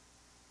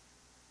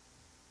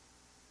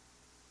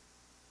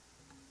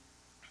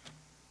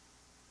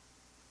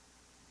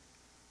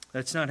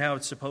 That's not how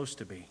it's supposed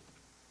to be.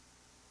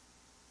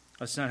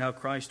 That's not how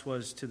Christ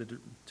was to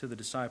the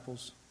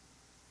disciples.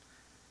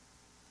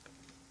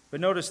 But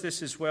notice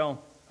this as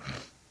well.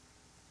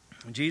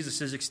 Jesus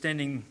is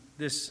extending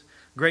this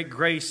great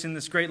grace and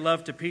this great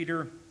love to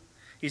Peter.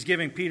 He's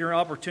giving Peter an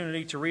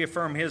opportunity to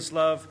reaffirm his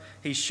love.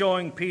 He's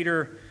showing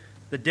Peter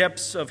the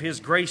depths of his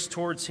grace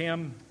towards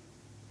him.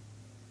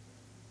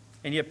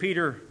 And yet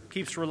Peter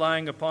keeps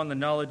relying upon the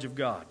knowledge of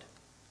God,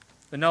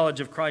 the knowledge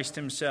of Christ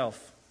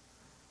Himself.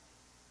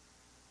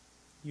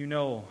 You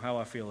know how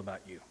I feel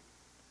about you.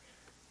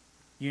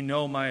 You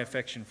know my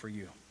affection for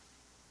you.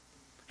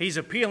 He's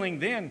appealing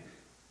then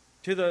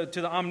to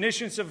the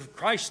omniscience of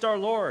Christ our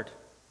Lord.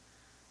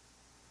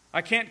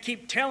 I can't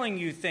keep telling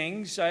you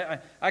things.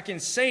 I can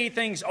say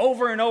things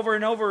over and over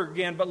and over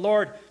again, but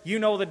Lord, you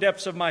know the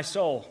depths of my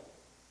soul.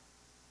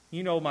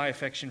 You know my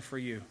affection for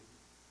you.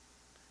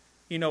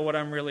 You know what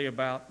I'm really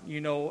about.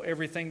 You know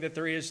everything that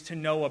there is to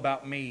know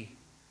about me.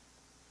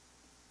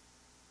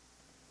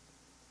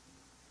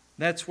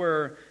 That's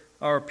where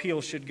our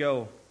appeal should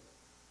go.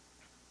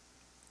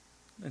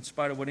 In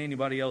spite of what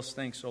anybody else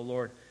thinks, oh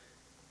Lord,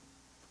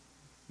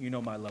 you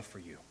know my love for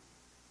you,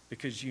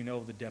 because you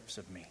know the depths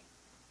of me.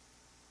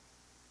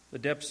 The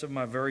depths of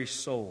my very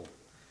soul,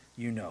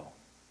 you know.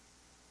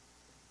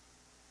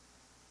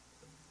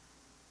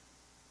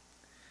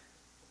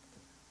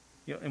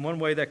 You know, in one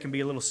way that can be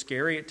a little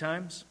scary at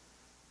times,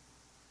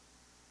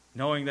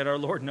 knowing that our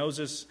Lord knows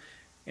us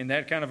in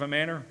that kind of a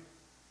manner.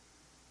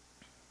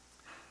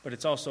 But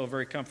it's also a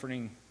very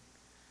comforting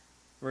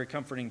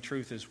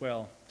truth as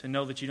well, to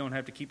know that you don't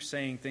have to keep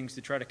saying things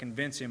to try to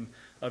convince Him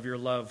of your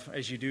love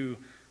as you do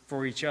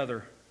for each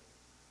other.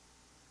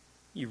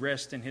 You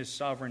rest in His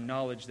sovereign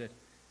knowledge that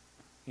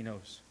He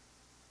knows.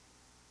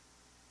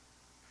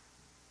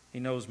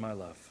 He knows my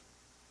love.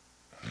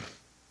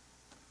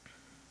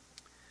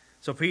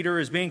 So Peter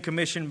is being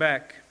commissioned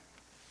back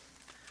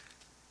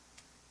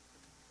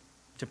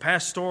to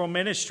pastoral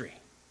ministry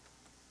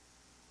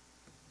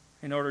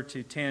in order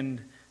to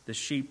tend the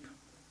sheep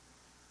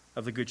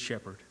of the Good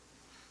Shepherd,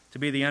 to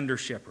be the under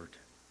shepherd,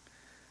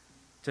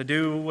 to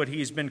do what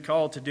he's been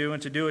called to do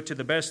and to do it to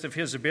the best of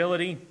his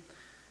ability,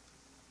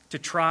 to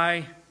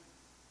try.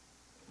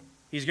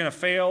 He's going to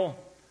fail,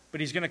 but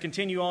he's going to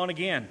continue on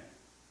again.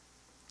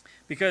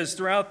 Because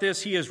throughout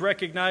this, he is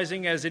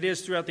recognizing, as it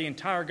is throughout the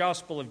entire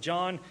Gospel of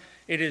John,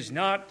 it is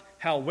not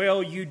how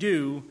well you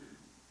do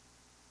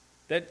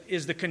that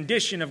is the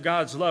condition of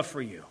God's love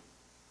for you.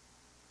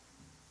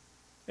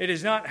 It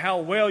is not how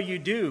well you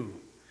do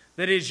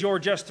that is your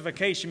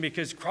justification,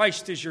 because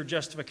Christ is your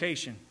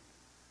justification.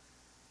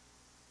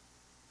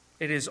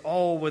 It is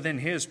all within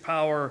His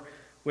power,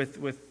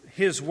 with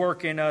His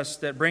work in us,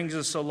 that brings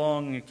us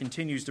along and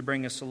continues to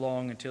bring us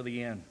along until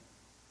the end.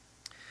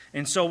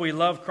 And so we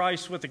love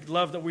Christ with the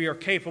love that we are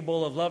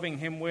capable of loving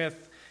Him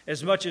with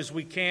as much as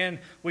we can.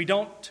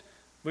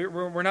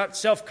 We're not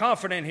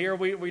self-confident here.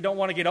 We don't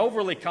want to get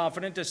overly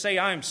confident to say,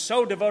 I'm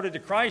so devoted to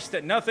Christ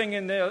that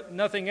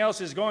nothing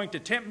else is going to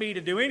tempt me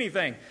to do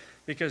anything.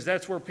 Because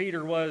that's where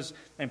Peter was,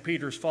 and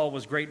Peter's fall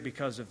was great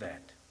because of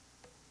that.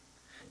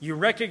 You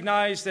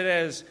recognize that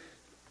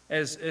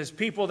as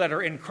people that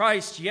are in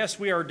Christ, yes,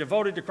 we are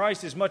devoted to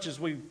Christ as much as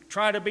we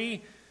try to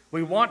be.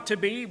 We want to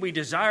be. We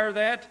desire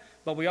that.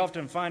 But we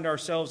often find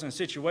ourselves in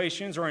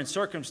situations or in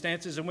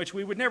circumstances in which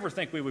we would never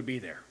think we would be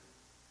there.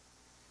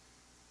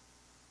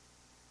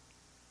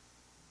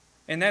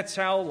 And that's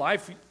how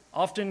life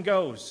often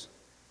goes.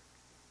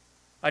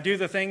 I do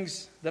the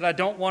things that I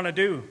don't want to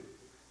do.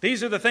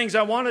 These are the things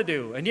I want to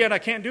do, and yet I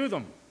can't do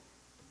them.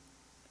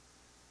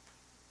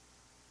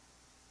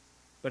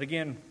 But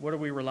again, what are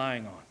we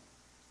relying on?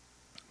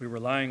 We're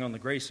relying on the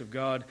grace of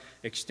God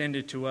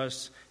extended to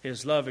us,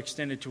 His love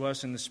extended to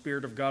us, and the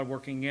Spirit of God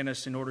working in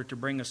us in order to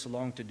bring us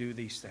along to do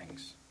these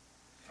things.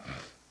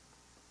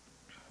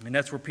 And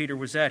that's where Peter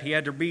was at. He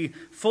had to be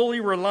fully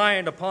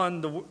reliant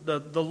upon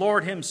the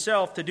Lord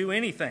Himself to do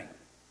anything.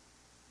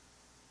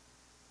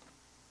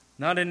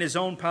 Not in his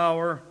own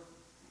power.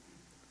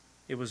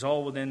 It was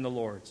all within the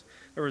Lord's.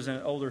 There was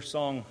an older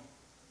song,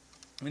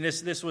 and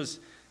this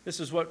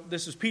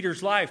is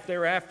Peter's life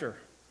thereafter.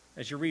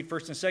 As you read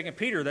 1st and 2nd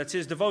Peter, that's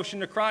his devotion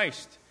to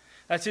Christ.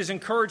 That's his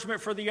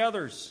encouragement for the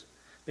others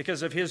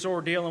because of his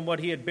ordeal and what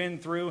he had been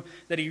through,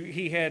 that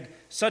he had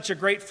such a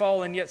great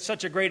fall and yet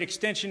such a great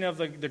extension of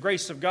the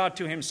grace of God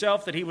to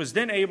himself that he was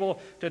then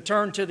able to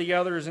turn to the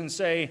others and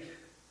say,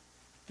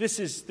 this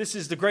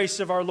is the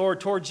grace of our Lord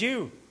towards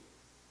you.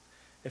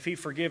 If He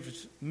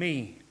forgives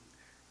me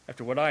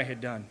after what I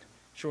had done,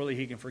 surely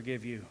He can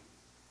forgive you.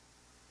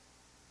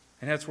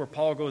 And that's where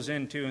Paul goes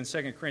into in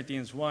 2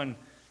 Corinthians 1,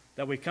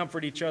 that we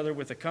comfort each other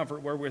with the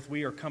comfort wherewith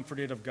we are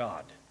comforted of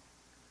God.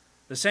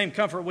 The same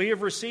comfort we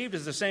have received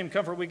is the same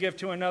comfort we give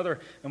to another,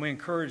 and we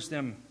encourage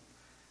them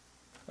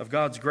of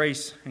God's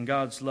grace and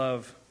God's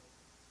love.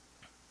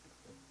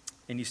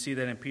 And you see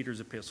that in Peter's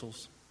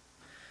epistles.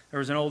 There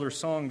was an older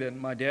song that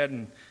my dad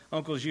and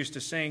uncles used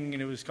to sing,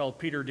 and it was called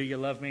Peter, Do You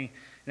Love Me?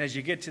 And as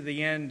you get to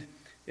the end,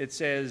 it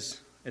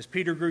says, as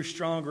Peter grew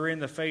stronger in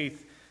the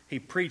faith, he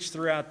preached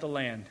throughout the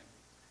land.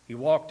 He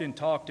walked and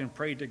talked and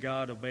prayed to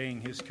God,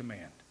 obeying His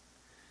command.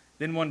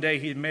 Then one day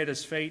he met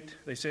his fate.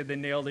 They said they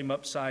nailed him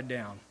upside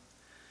down.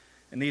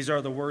 And these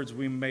are the words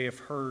we may have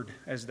heard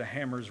as the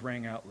hammers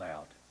rang out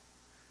loud.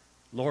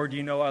 Lord,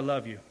 you know I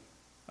love you.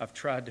 I've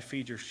tried to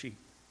feed your sheep.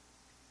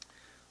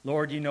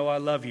 Lord, you know I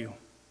love you.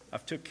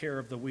 I've took care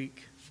of the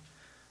weak.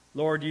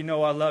 Lord, you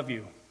know I love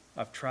you.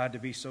 I've tried to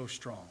be so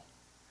strong.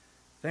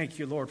 Thank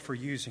you, Lord, for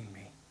using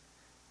me.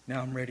 Now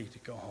I'm ready to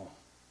go home.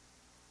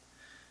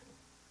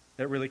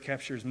 That really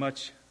captures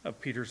much of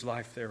Peter's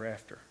life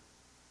thereafter,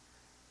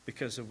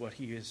 because of what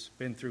he has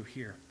been through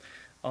here.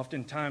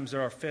 Oftentimes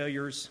there are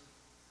failures.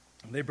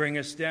 They bring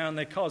us down.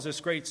 They cause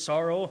us great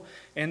sorrow.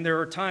 And there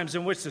are times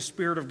in which the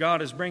Spirit of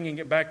God is bringing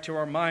it back to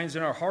our minds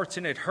and our hearts,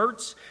 and it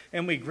hurts.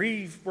 And we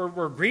grieve.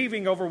 We're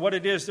grieving over what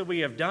it is that we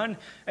have done.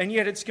 And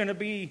yet it's going to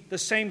be the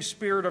same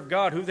Spirit of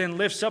God who then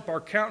lifts up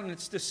our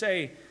countenance to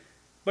say,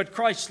 but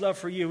Christ's love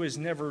for you is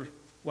never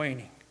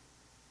waning.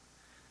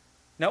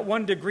 Not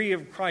one degree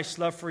of Christ's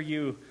love for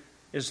you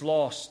is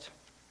lost.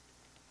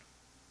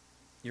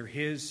 You're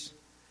His,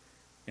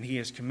 and He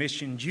has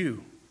commissioned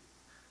you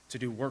to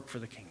do work for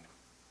the kingdom.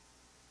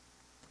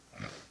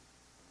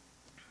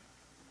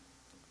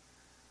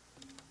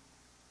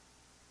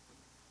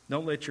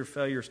 Don't let your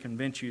failures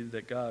convince you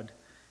that God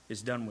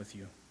is done with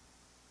you,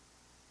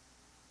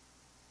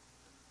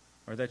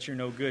 or that you're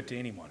no good to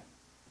anyone.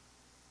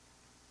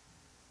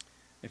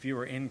 If you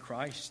are in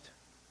Christ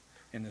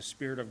and the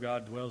Spirit of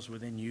God dwells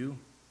within you,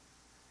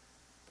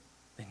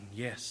 then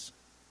yes,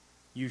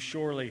 you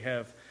surely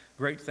have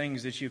great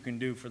things that you can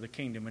do for the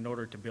kingdom in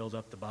order to build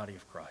up the body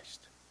of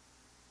Christ.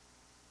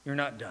 You're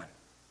not done.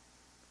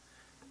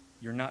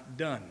 You're not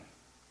done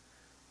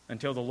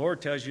until the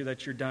Lord tells you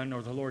that you're done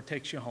or the Lord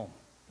takes you home.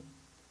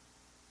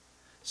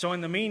 So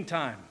in the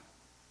meantime,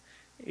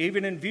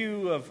 even in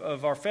view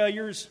of our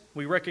failures,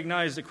 we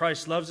recognize that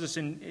Christ loves us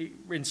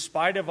in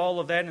spite of all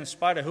of that, in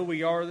spite of who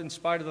we are, in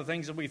spite of the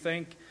things that we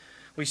think.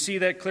 We see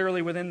that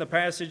clearly within the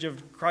passage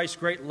of Christ's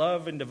great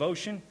love and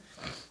devotion.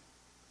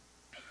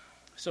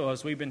 So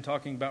as we've been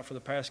talking about for the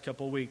past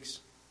couple of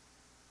weeks,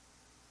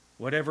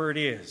 whatever it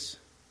is,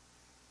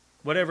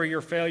 whatever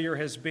your failure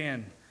has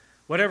been,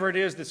 whatever it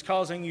is that's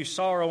causing you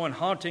sorrow and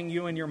haunting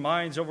you in your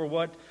minds over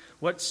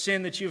what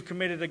sin that you've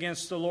committed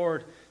against the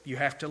Lord, you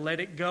have to let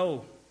it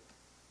go.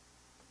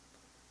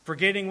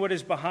 Forgetting what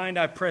is behind,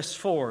 I press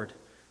forward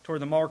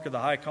toward the mark of the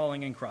high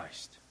calling in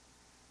Christ.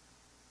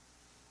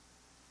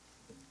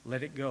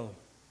 Let it go.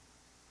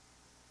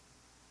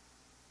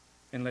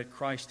 And let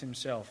Christ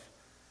Himself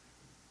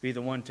be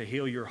the one to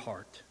heal your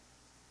heart,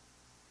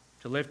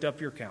 to lift up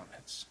your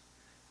countenance,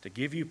 to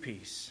give you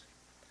peace,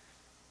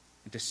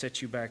 and to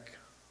set you back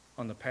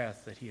on the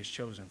path that He has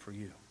chosen for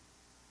you.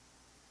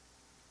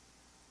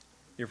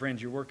 Dear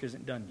friends, your work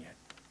isn't done yet.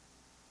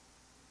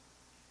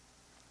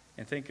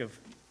 And think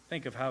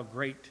of how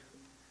great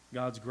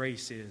God's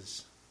grace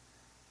is.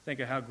 Think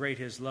of how great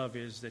His love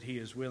is, that He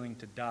is willing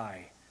to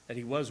die, that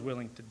He was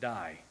willing to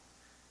die,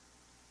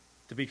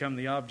 to become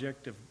the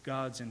object of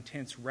God's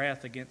intense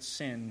wrath against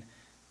sin.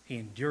 He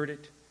endured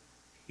it.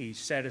 He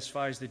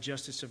satisfies the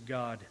justice of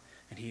God,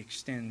 and He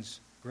extends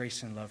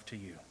grace and love to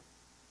you.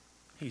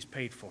 He's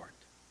paid for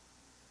it.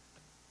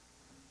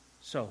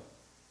 So,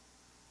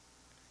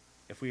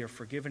 if we are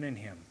forgiven in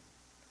Him,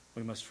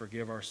 we must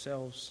forgive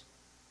ourselves,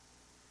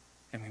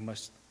 and we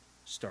must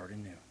start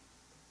anew.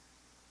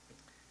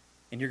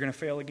 And you're going to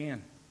fail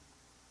again.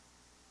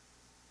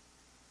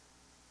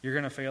 You're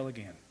going to fail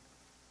again.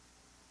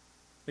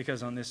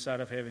 Because on this side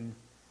of heaven,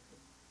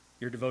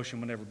 your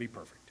devotion will never be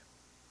perfect.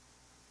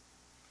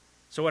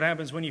 So what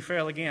happens when you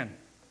fail again?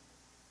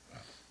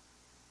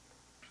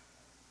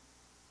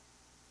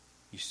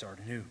 start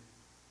anew.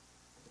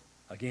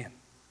 Again.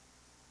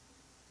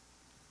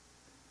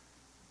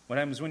 What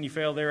happens when you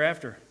fail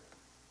thereafter?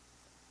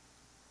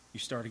 You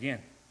start again.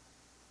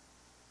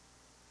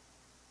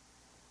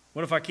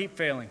 What if I keep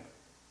failing?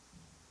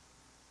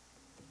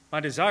 My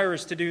desire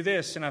is to do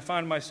this, and I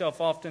find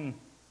myself often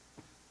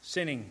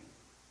sinning,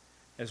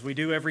 as we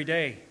do every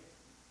day.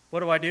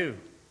 What do?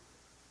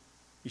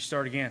 You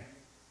start again.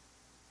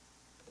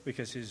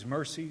 Because His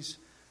mercies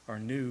are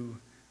new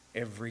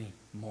every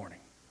morning.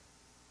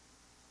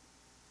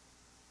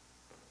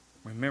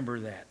 Remember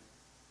that.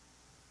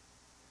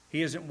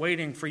 He isn't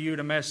waiting for you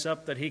to mess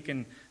up that He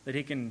can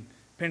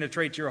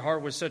penetrate your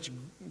heart with such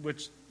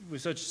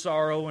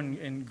sorrow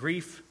and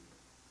grief.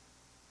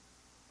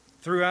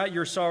 Throughout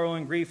your sorrow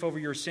and grief over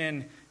your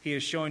sin, He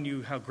has shown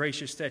you how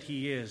gracious that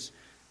He is,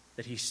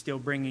 that He's still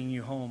bringing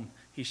you home.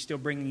 He's still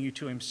bringing you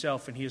to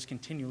Himself, and He is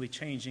continually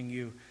changing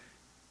you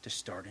to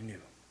start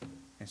anew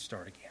and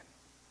start again.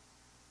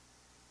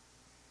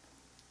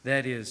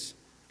 That is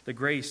the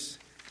grace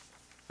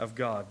of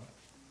God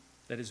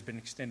that has been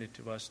extended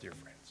to us, dear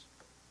friends.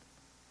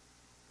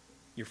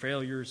 Your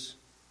failures,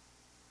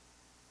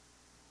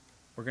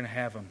 we're going to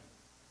have them.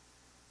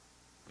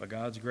 But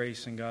God's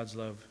grace and God's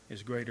love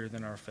is greater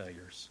than our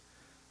failures,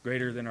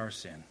 greater than our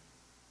sin,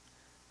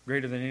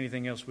 greater than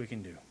anything else we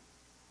can do.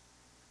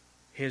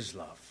 His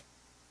love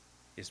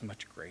is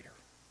much greater.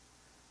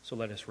 So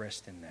let us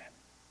rest in that.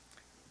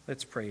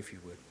 Let's pray, if you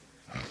would.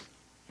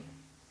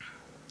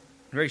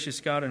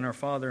 Gracious God and our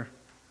Father,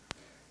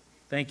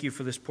 thank you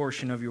for this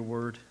portion of your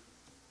word.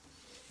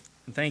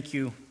 And thank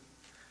you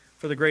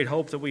for the great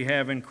hope that we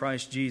have in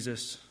Christ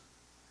Jesus,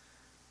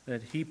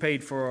 that He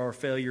paid for our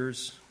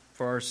failures,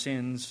 for our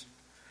sins,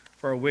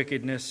 for our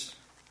wickedness.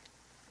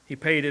 He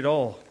paid it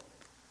all.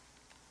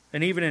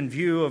 And even in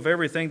view of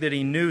everything that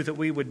He knew that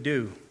we would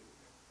do,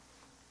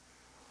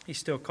 He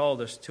still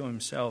called us to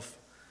Himself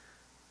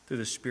through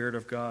the Spirit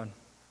of God.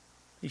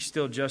 He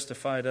still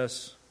justified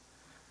us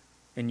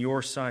in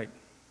your sight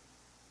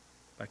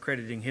by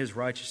crediting His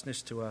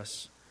righteousness to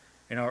us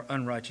and our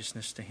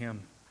unrighteousness to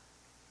Him.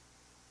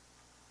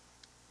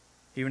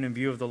 Even in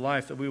view of the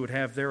life that we would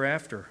have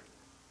thereafter,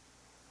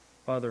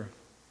 Father,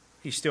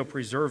 He still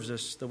preserves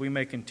us that we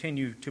may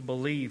continue to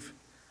believe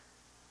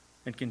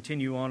and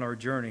continue on our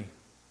journey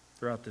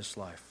throughout this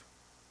life.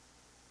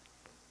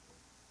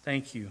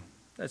 Thank you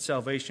that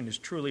salvation is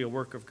truly a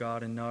work of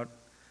God and not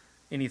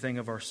anything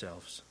of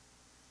ourselves.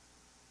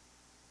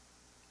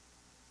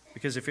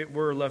 Because if it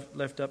were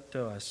left up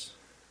to us,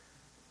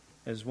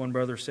 as one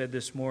brother said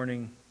this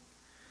morning,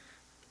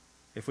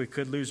 if we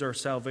could lose our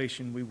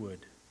salvation, we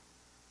would.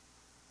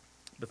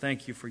 But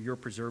thank you for your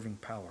preserving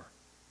power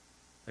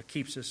that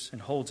keeps us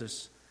and holds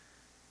us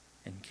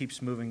and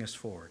keeps moving us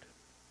forward.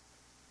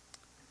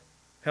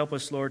 Help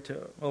us, Lord,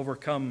 to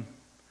overcome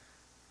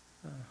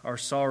our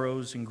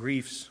sorrows and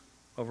griefs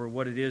over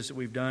what it is that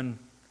we've done,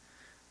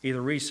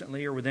 either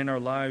recently or within our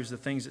lives, the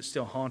things that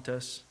still haunt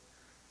us.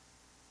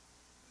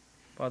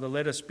 Father,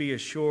 let us be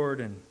assured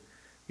and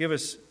give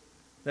us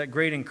that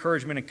great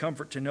encouragement and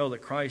comfort to know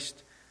that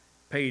Christ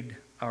paid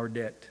our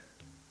debt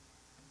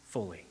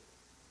fully.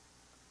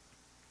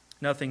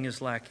 Nothing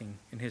is lacking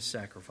in His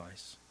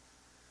sacrifice.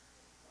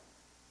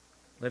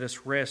 Let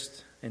us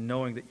rest in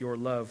knowing that your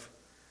love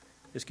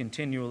is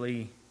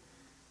continually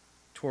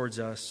towards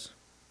us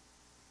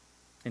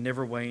and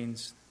never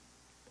wanes,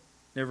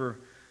 never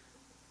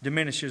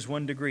diminishes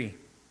 1 degree.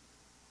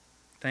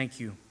 Thank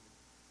you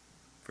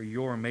for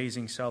your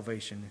amazing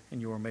salvation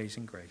and your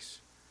amazing grace.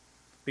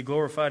 Be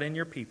glorified in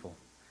your people.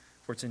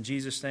 For it's in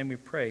Jesus' name we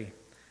pray.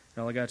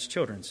 And all of God's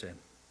children said,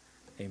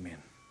 amen.